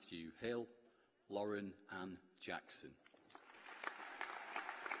Matthew Hill, Lauren Ann Jackson.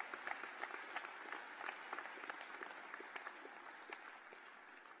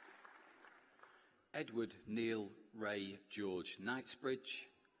 Edward Neil Ray George Knightsbridge,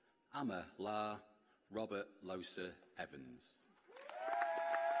 Amma La, Robert Losa Evans.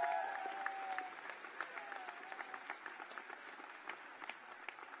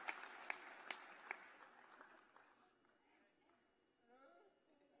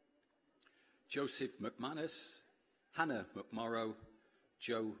 Joseph McManus, Hannah McMorrow,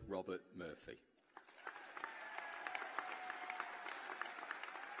 Joe Robert Murphy.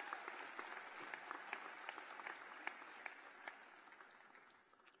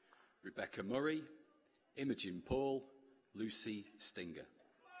 Rebecca Murray, Imogen Paul, Lucy Stinger.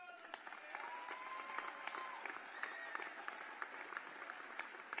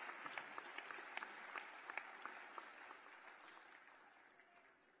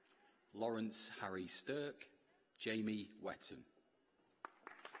 Lawrence Harry Stirk, Jamie Wetton.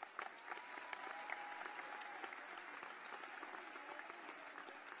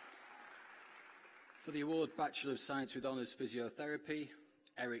 For the award Bachelor of Science with Honours Physiotherapy,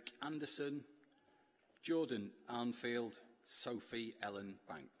 Eric Anderson, Jordan Arnfield, Sophie Ellen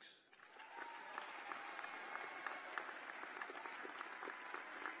Banks.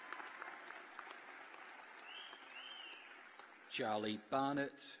 Charlie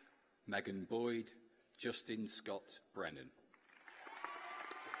Barnett, Megan Boyd, Justin Scott Brennan.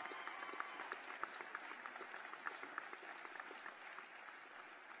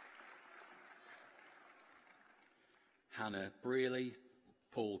 Hannah Brearley,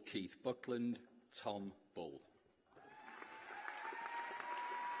 Paul Keith Buckland, Tom Bull.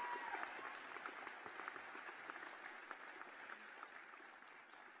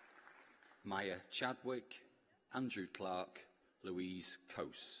 Maya Chadwick, Andrew Clark, Louise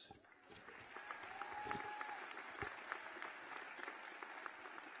Coase.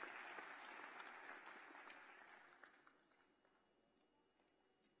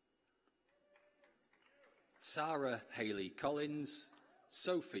 Sarah Haley Collins,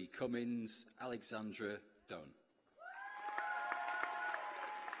 Sophie Cummins, Alexandra Dunn.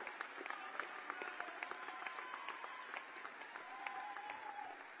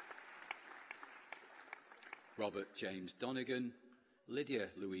 Robert James Donegan, Lydia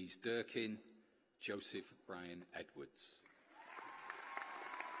Louise Durkin, Joseph Brian Edwards.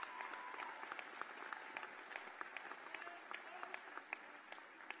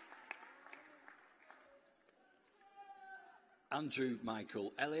 Andrew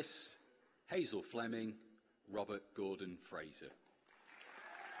Michael Ellis, Hazel Fleming, Robert Gordon Fraser.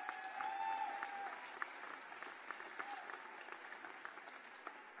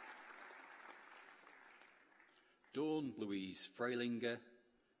 Dawn Louise Freilinger,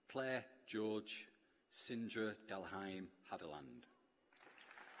 Claire George, Sindra Dalheim Hadeland.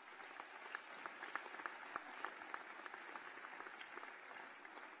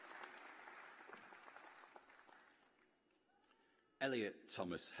 Elliot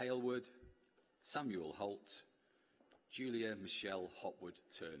Thomas Halewood, Samuel Holt, Julia Michelle Hopwood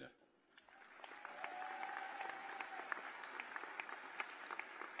Turner.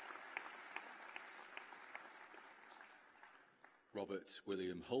 Robert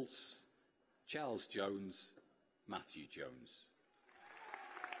William Hulse, Charles Jones, Matthew Jones.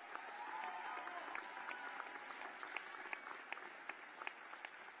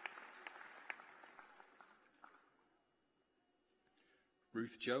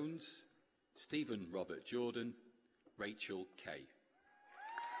 Ruth Jones, Stephen Robert Jordan, Rachel Kay.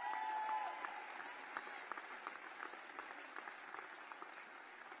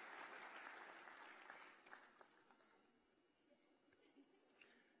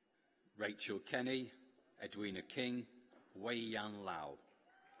 Rachel Kenny, Edwina King, Wei Yan Lau.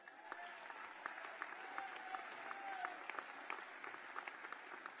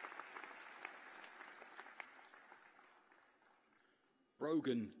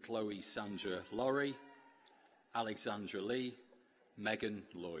 Brogan Chloe Sandra Laurie, Alexandra Lee, Megan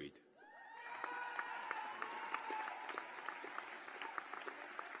Lloyd.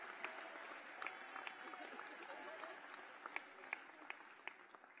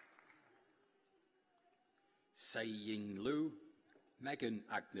 Sei Ying Lu, Megan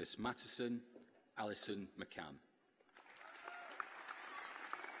Agnes Mattison, Alison McCann.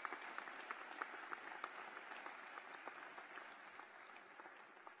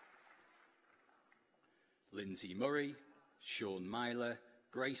 Lindsay Murray, Sean Myler,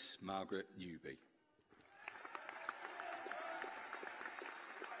 Grace Margaret Newby.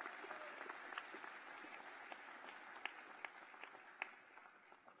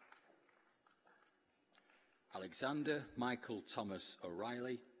 Alexander Michael Thomas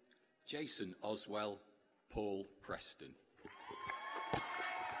O'Reilly, Jason Oswell, Paul Preston.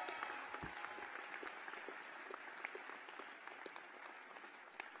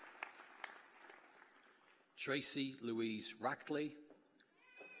 Tracy Louise Rackley,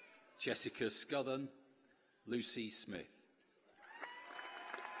 Jessica Scothern, Lucy Smith.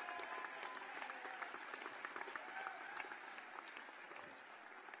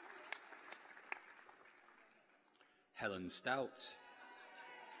 Helen Stout,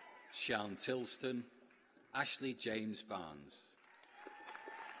 Sian Tilston, Ashley James Barnes.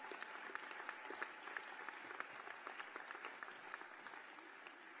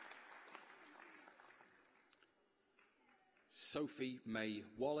 Sophie May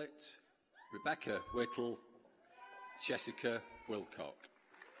Wallet, Rebecca Whittle, Jessica Wilcock.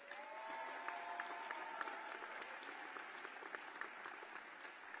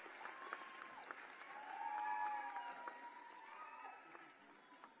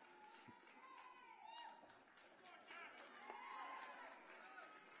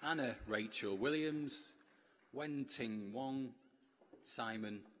 Anna Rachel Williams, Wen Ting Wong,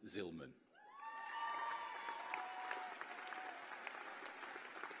 Simon Zillman.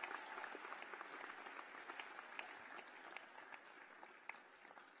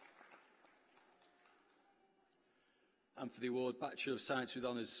 And for the award Bachelor of Science with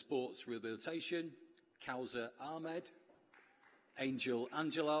Honours Sports Rehabilitation, Kausa Ahmed, Angel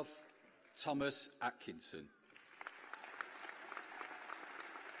Angelov, Thomas Atkinson.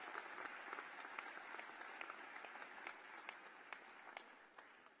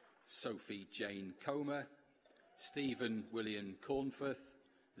 Sophie Jane Comer, Stephen William Cornforth,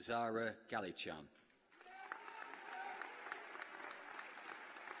 Zara Galichan.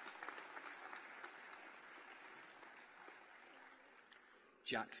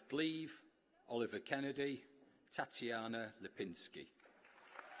 Jack Gleave, Oliver Kennedy, Tatiana Lipinski.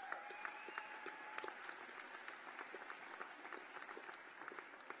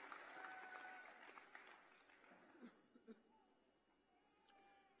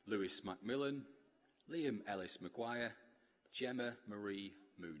 Lewis Macmillan, Liam Ellis Maguire, Gemma Marie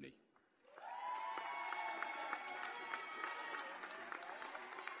Mooney.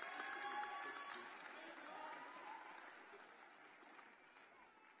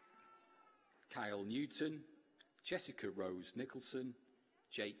 Kyle Newton, Jessica Rose Nicholson,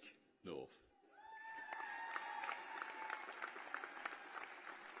 Jake North.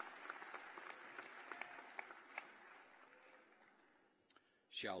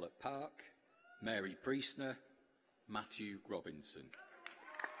 Charlotte Park, Mary Priestner, Matthew Robinson.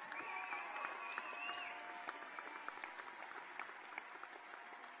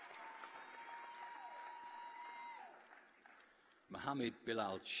 Mohammed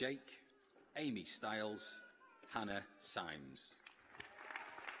Bilal Sheikh, Amy Stiles, Hannah Symes.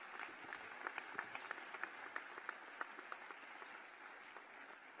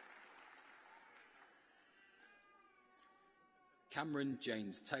 Cameron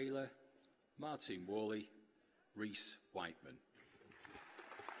James Taylor, Martin Worley, Reese Whiteman.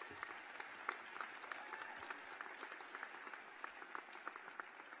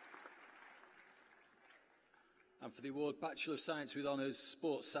 And for the award Bachelor of Science with Honours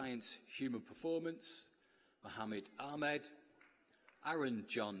Sports Science Human Performance, Mohammed Ahmed, Aaron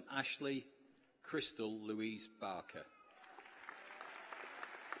John Ashley, Crystal Louise Barker.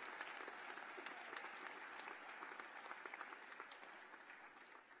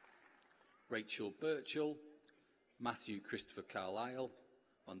 Rachel Birchall, Matthew Christopher Carlisle,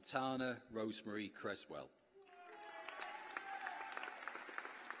 Montana Rosemary Creswell.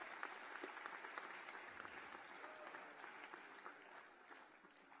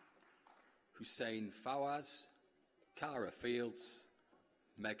 Hussein Fawaz, Cara Fields,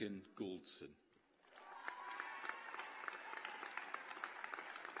 Megan Gouldson.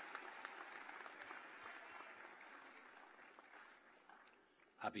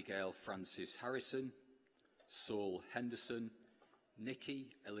 Abigail Francis Harrison, Saul Henderson,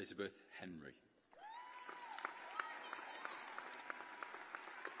 Nikki Elizabeth Henry.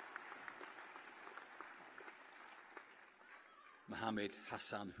 Mohammed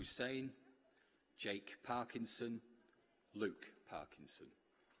Hassan Hussein, Jake Parkinson, Luke Parkinson.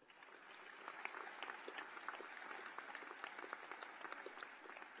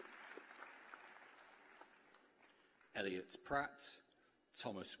 Elliot Pratt,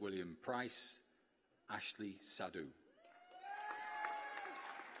 Thomas William Price, Ashley Sadhu.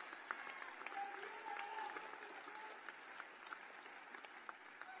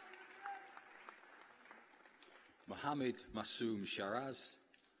 Mohammed Masoom Sharaz,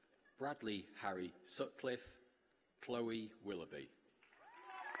 Bradley Harry Sutcliffe, Chloe Willoughby.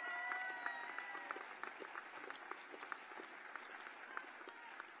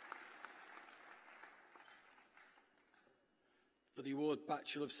 For the award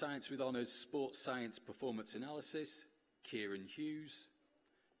Bachelor of Science with Honours Sports Science Performance Analysis, Kieran Hughes,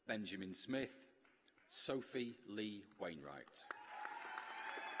 Benjamin Smith, Sophie Lee Wainwright.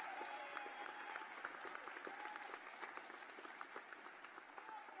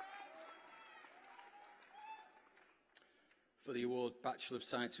 For the award Bachelor of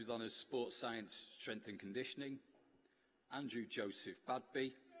Science with Honours Sports Science Strength and Conditioning, Andrew Joseph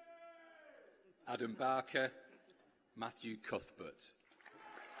Badby, Adam Barker, Matthew Cuthbert.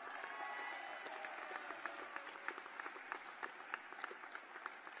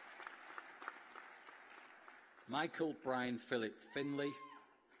 Michael Brian Philip Finley,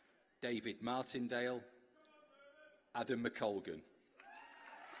 David Martindale, Adam McColgan.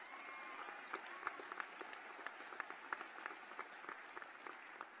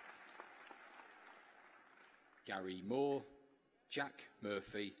 Gary Moore, Jack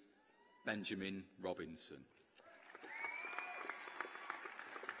Murphy, Benjamin Robinson.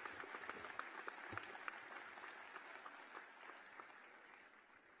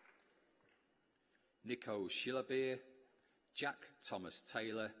 Nico Shillabeer, Jack Thomas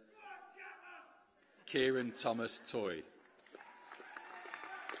Taylor, Kieran Thomas Toy.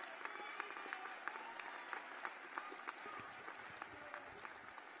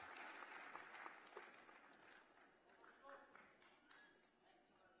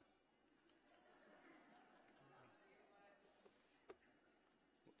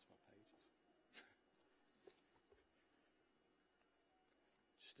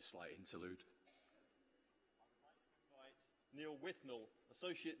 Just a slight interlude. Neil Withnell,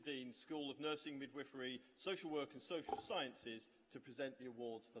 Associate Dean, School of Nursing, Midwifery, Social Work and Social Sciences, to present the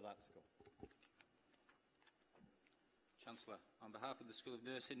awards for that school. Chancellor, on behalf of the School of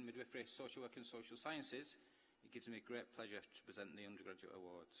Nursing, Midwifery, Social Work and Social Sciences, it gives me great pleasure to present the undergraduate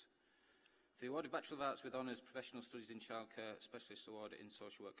awards. For the award of Bachelor of Arts with Honours Professional Studies in Childcare, Specialist Award in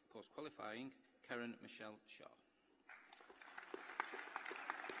Social Work Post-Qualifying, Karen Michelle Shaw.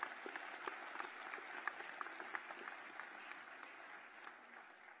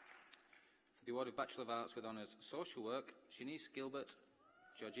 For the award of Bachelor of Arts with Honours Social Work, Shanice Gilbert,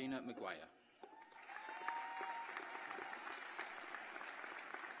 Georgina Maguire.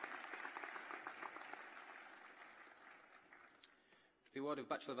 For the award of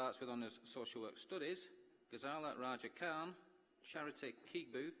Bachelor of Arts with Honours Social Work Studies, Ghazala Raja Khan, Charity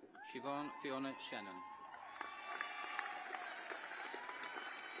Keegbu, Siobhan Fiona Shannon.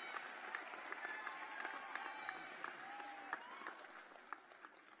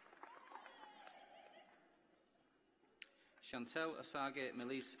 Chantel Asage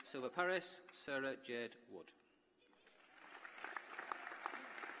Melise Silva Paris, Sarah Jade Wood.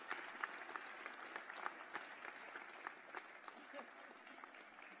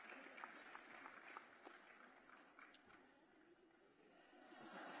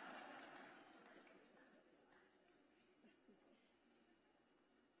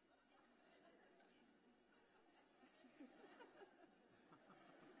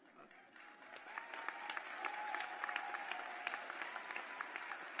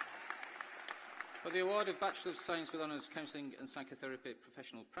 For the award of Bachelor of Science with Honours Counselling and Psychotherapy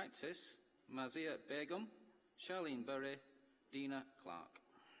Professional Practice, Mazia Begum, Charlene Burry, Dina Clark.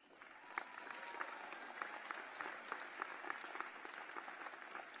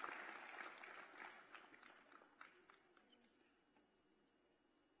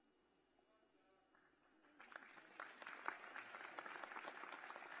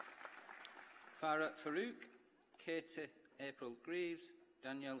 Farah Farouk, Katie April Greaves,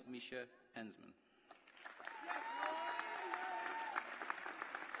 Danielle Misha Hensman.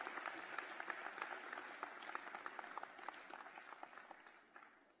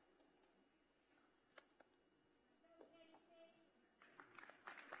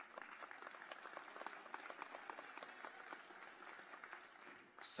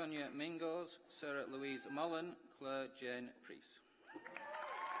 Sonia Mingos, Sarah Louise Mullen, Claire Jane Priest.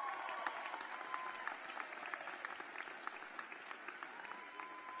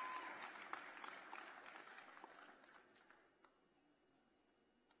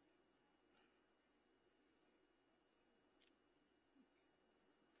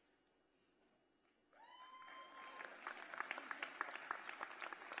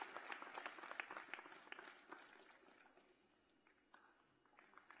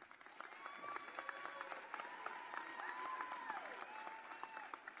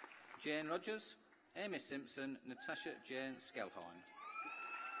 Jane Rogers, Amy Simpson, Natasha Jane Skelhorn.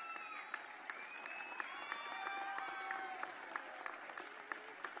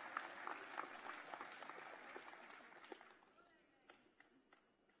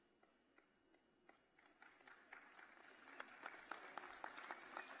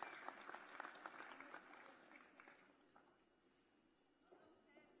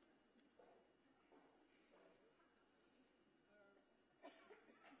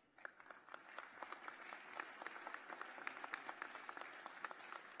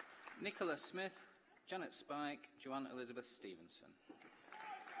 Nicola Smith, Janet Spike, Joanne Elizabeth Stevenson.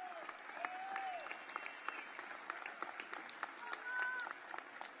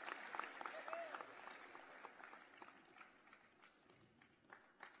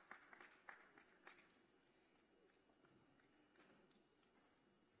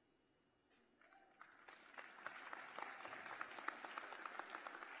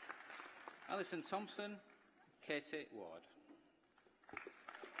 Alison Thompson, Katie Ward.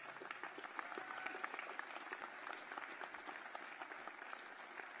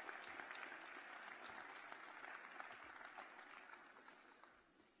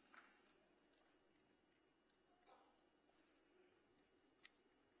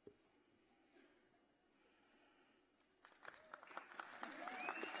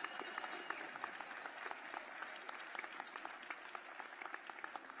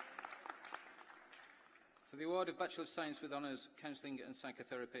 the award of Bachelor of Science with Honours, Counselling and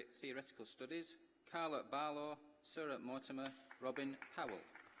Psychotherapy Theoretical Studies, Carla Barlow, Sarah Mortimer, Robin Powell.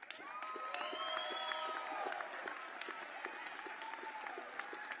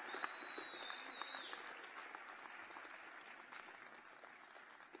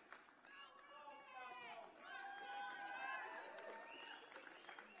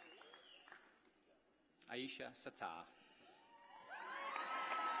 Aisha Sattar.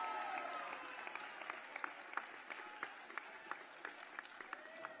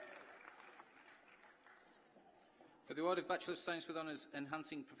 For the award of Bachelor of Science with Honours,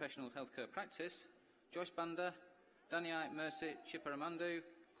 Enhancing Professional Healthcare Practice, Joyce Banda, Daniai Mercy Chiparamandu,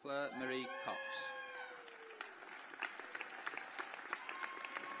 Claire Marie Cox.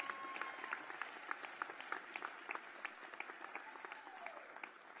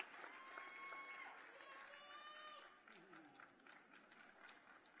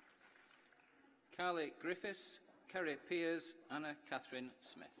 Carly Griffiths, Kerry Pears, Anna Catherine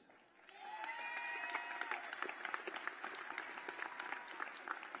Smith.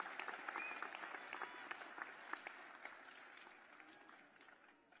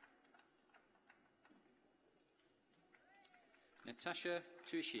 Natasha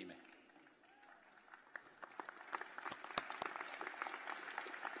Tuishime.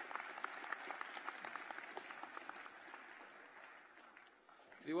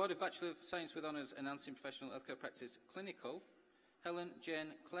 For the award of Bachelor of Science with Honours, Enhancing Professional Healthcare Practice Clinical, Helen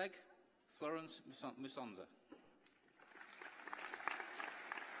Jane Clegg, Florence Musonza.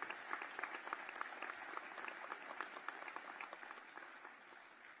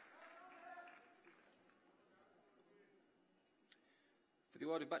 For the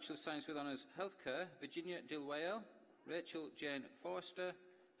award of Bachelor of Science with Honours, Healthcare, Virginia Dilwale, Rachel Jane Forster,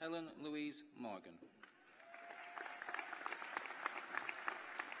 Helen Louise Morgan.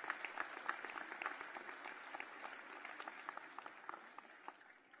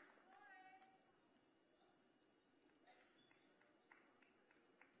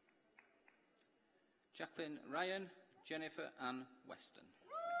 Jacqueline Ryan, Jennifer Ann Weston.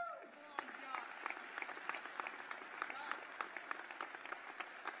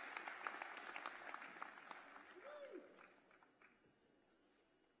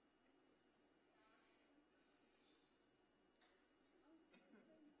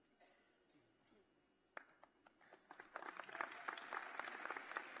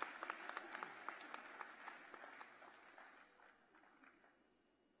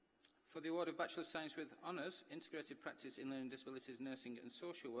 For the award of Bachelor of Science with Honours, Integrated Practice in Learning Disabilities, Nursing and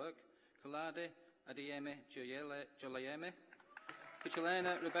Social Work, Kalade Adeyemi Jolayemi,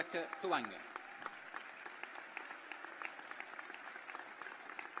 Kuchalena Rebecca Kuwanga.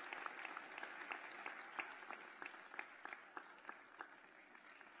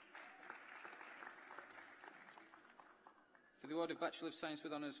 For the award of Bachelor of Science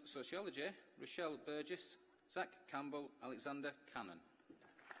with Honours, Sociology, Rochelle Burgess, Zach Campbell, Alexander Cannon.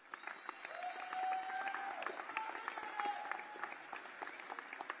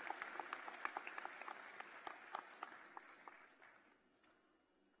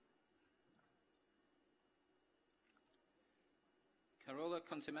 Carola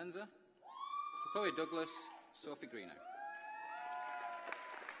Contimenza, Chloe Douglas, Sophie Greenow.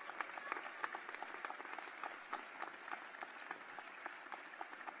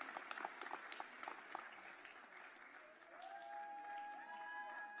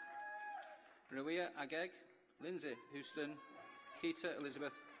 Rawia Ageg, Lindsay Houston, Keita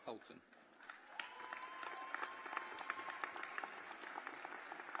Elizabeth Holton.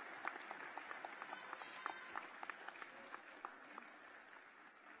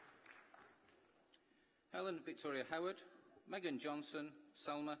 Helen Victoria Howard, Megan Johnson,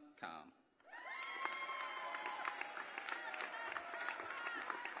 Salma Khan.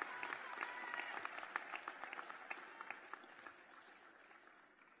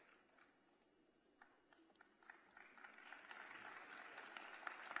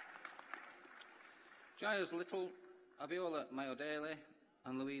 Giles Little, Abiola Mayodele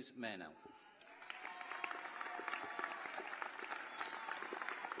and Louise Maynell.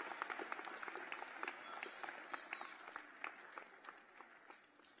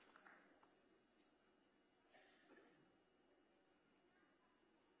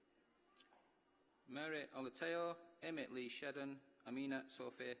 Mary Olateo, Emmett Lee Shedden, Amina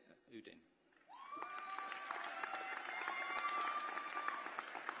Sophie Udin.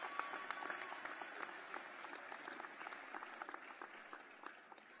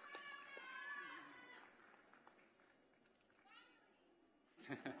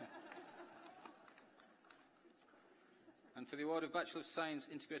 And for the award of Bachelor of Science,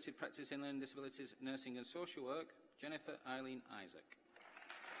 Integrated Practice in Learning Disabilities, Nursing and Social Work, Jennifer Eileen Isaac.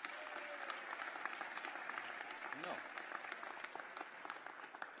 No.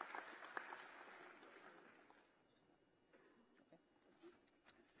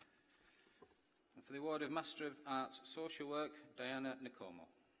 And for the award of Master of Arts, Social Work, Diana Nkomo.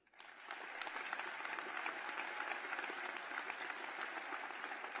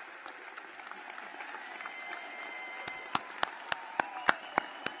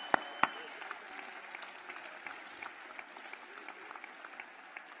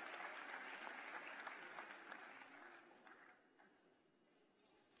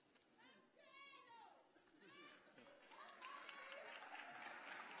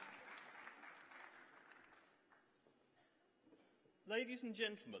 Ladies and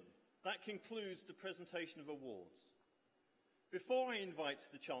gentlemen, that concludes the presentation of awards. Before I invite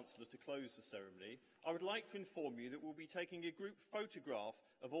the Chancellor to close the ceremony, I would like to inform you that we'll be taking a group photograph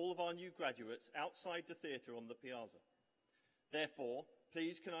of all of our new graduates outside the theatre on the piazza. Therefore,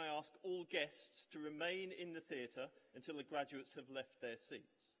 please can I ask all guests to remain in the theatre until the graduates have left their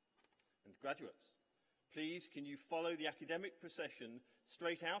seats. And graduates, please can you follow the academic procession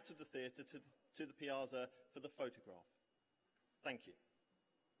straight out of the theatre to the piazza for the photograph. Thank you.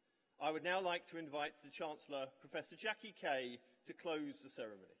 I would now like to invite the Chancellor, Professor Jackie Kay, to close the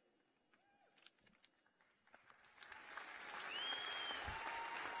ceremony.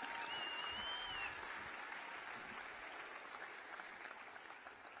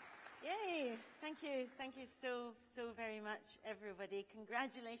 Yay! Thank you so very much, everybody.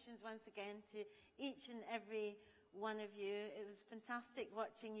 Congratulations once again to each and every one of you. It was fantastic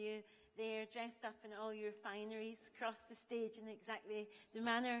watching you there, dressed up in all your fineries, across the stage in exactly the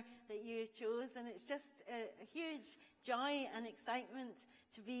manner that you chose. And it's just a huge joy and excitement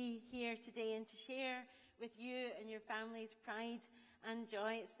to be here today and to share with you and your families pride and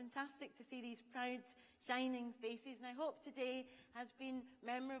joy. It's fantastic to see these proud, shining faces. And I hope today has been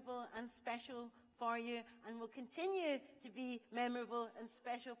memorable and special for you and will continue to be memorable and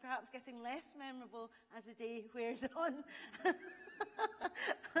special, perhaps getting less memorable as the day wears on.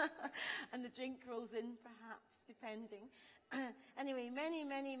 And the drink rolls in, perhaps, depending. Anyway,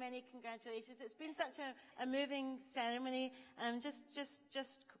 many congratulations. It's been such a moving ceremony, and just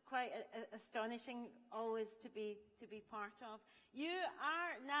quite astonishing always to be part of. You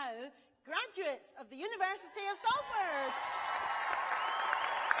are now graduates of the University of Salford.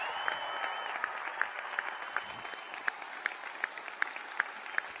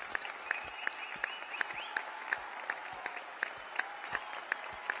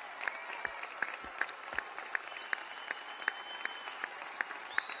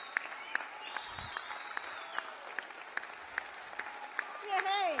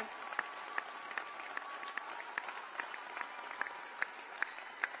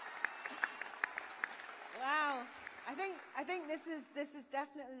 I think this is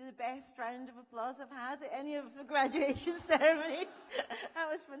definitely the best round of applause I've had at any of the graduation ceremonies. That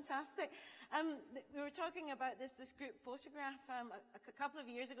was fantastic. We were talking about this group photograph a couple of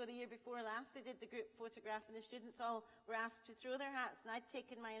years ago, the year before last. They did the group photograph, and the students all were asked to throw their hats, and I'd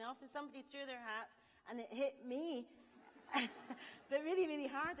taken mine off, and somebody threw their hat, and it hit me. But really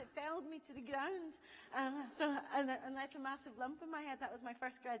hard. It felled me to the ground. And left a massive lump in my head. That was my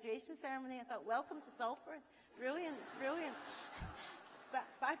first graduation ceremony. I thought, welcome to Salford. Brilliant. But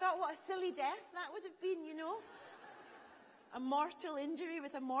I thought, what a silly death that would have been, you know. A mortal injury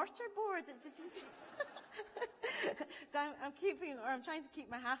with a mortar board. So I'm trying to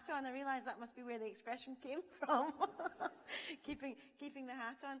keep my hat on. I realise that must be where the expression came from. keeping the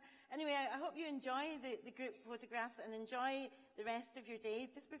hat on. Anyway, I hope you enjoy the group photographs and enjoy the rest of your day.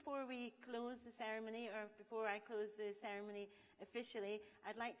 Just before we close the ceremony, or before I close the ceremony officially,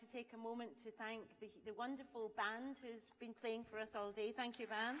 I'd like to take a moment to thank the wonderful band who's been playing for us all day. Thank you,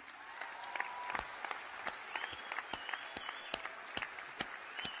 band.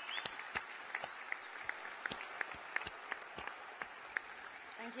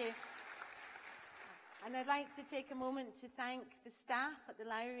 Thank you. And I'd like to take a moment to thank the staff at the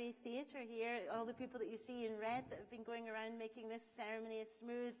Lowry Theatre here, all the people that you see in red that have been going around making this ceremony as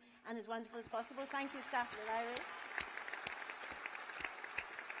smooth and as wonderful as possible. Thank you, staff at the Lowry.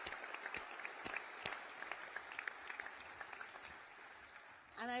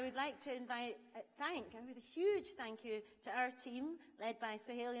 And I would like to with a huge thank you to our team, led by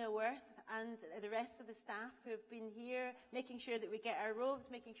Sohalia Worth and the rest of the staff who have been here, making sure that we get our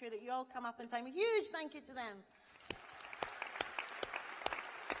robes, making sure that you all come up in time. A huge thank you to them.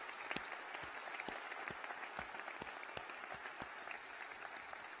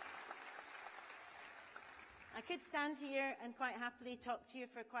 I could stand here and quite happily talk to you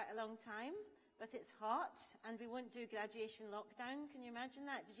for quite a long time, but it's hot and we won't do graduation lockdown. Can you imagine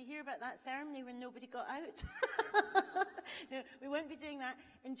that? Did you hear about that ceremony when nobody got out? No, we won't be doing that.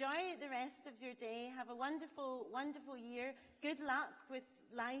 Enjoy the rest of your day. Have a wonderful, wonderful year. Good luck with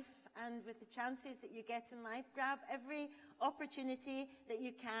life and with the chances that you get in life. Grab every opportunity that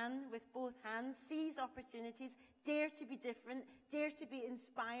you can with both hands. Seize opportunities. Dare to be different. Dare to be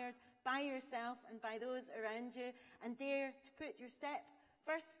inspired by yourself and by those around you. And dare to put your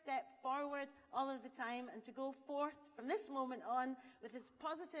first step forward all of the time, and to go forth from this moment on with as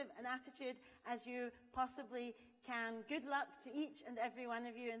positive an attitude as you possibly can. Good luck to each and every one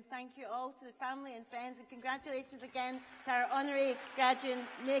of you, and thank you all to the family and friends, and congratulations again to our honorary graduate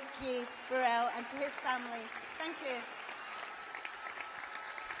Nicky Burrell and to his family. Thank you.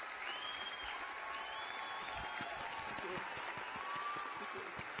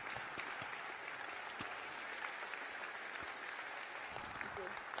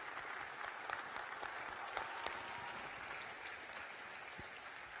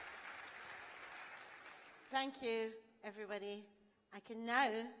 Thank you, everybody. I can now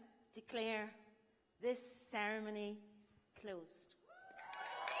declare this ceremony closed.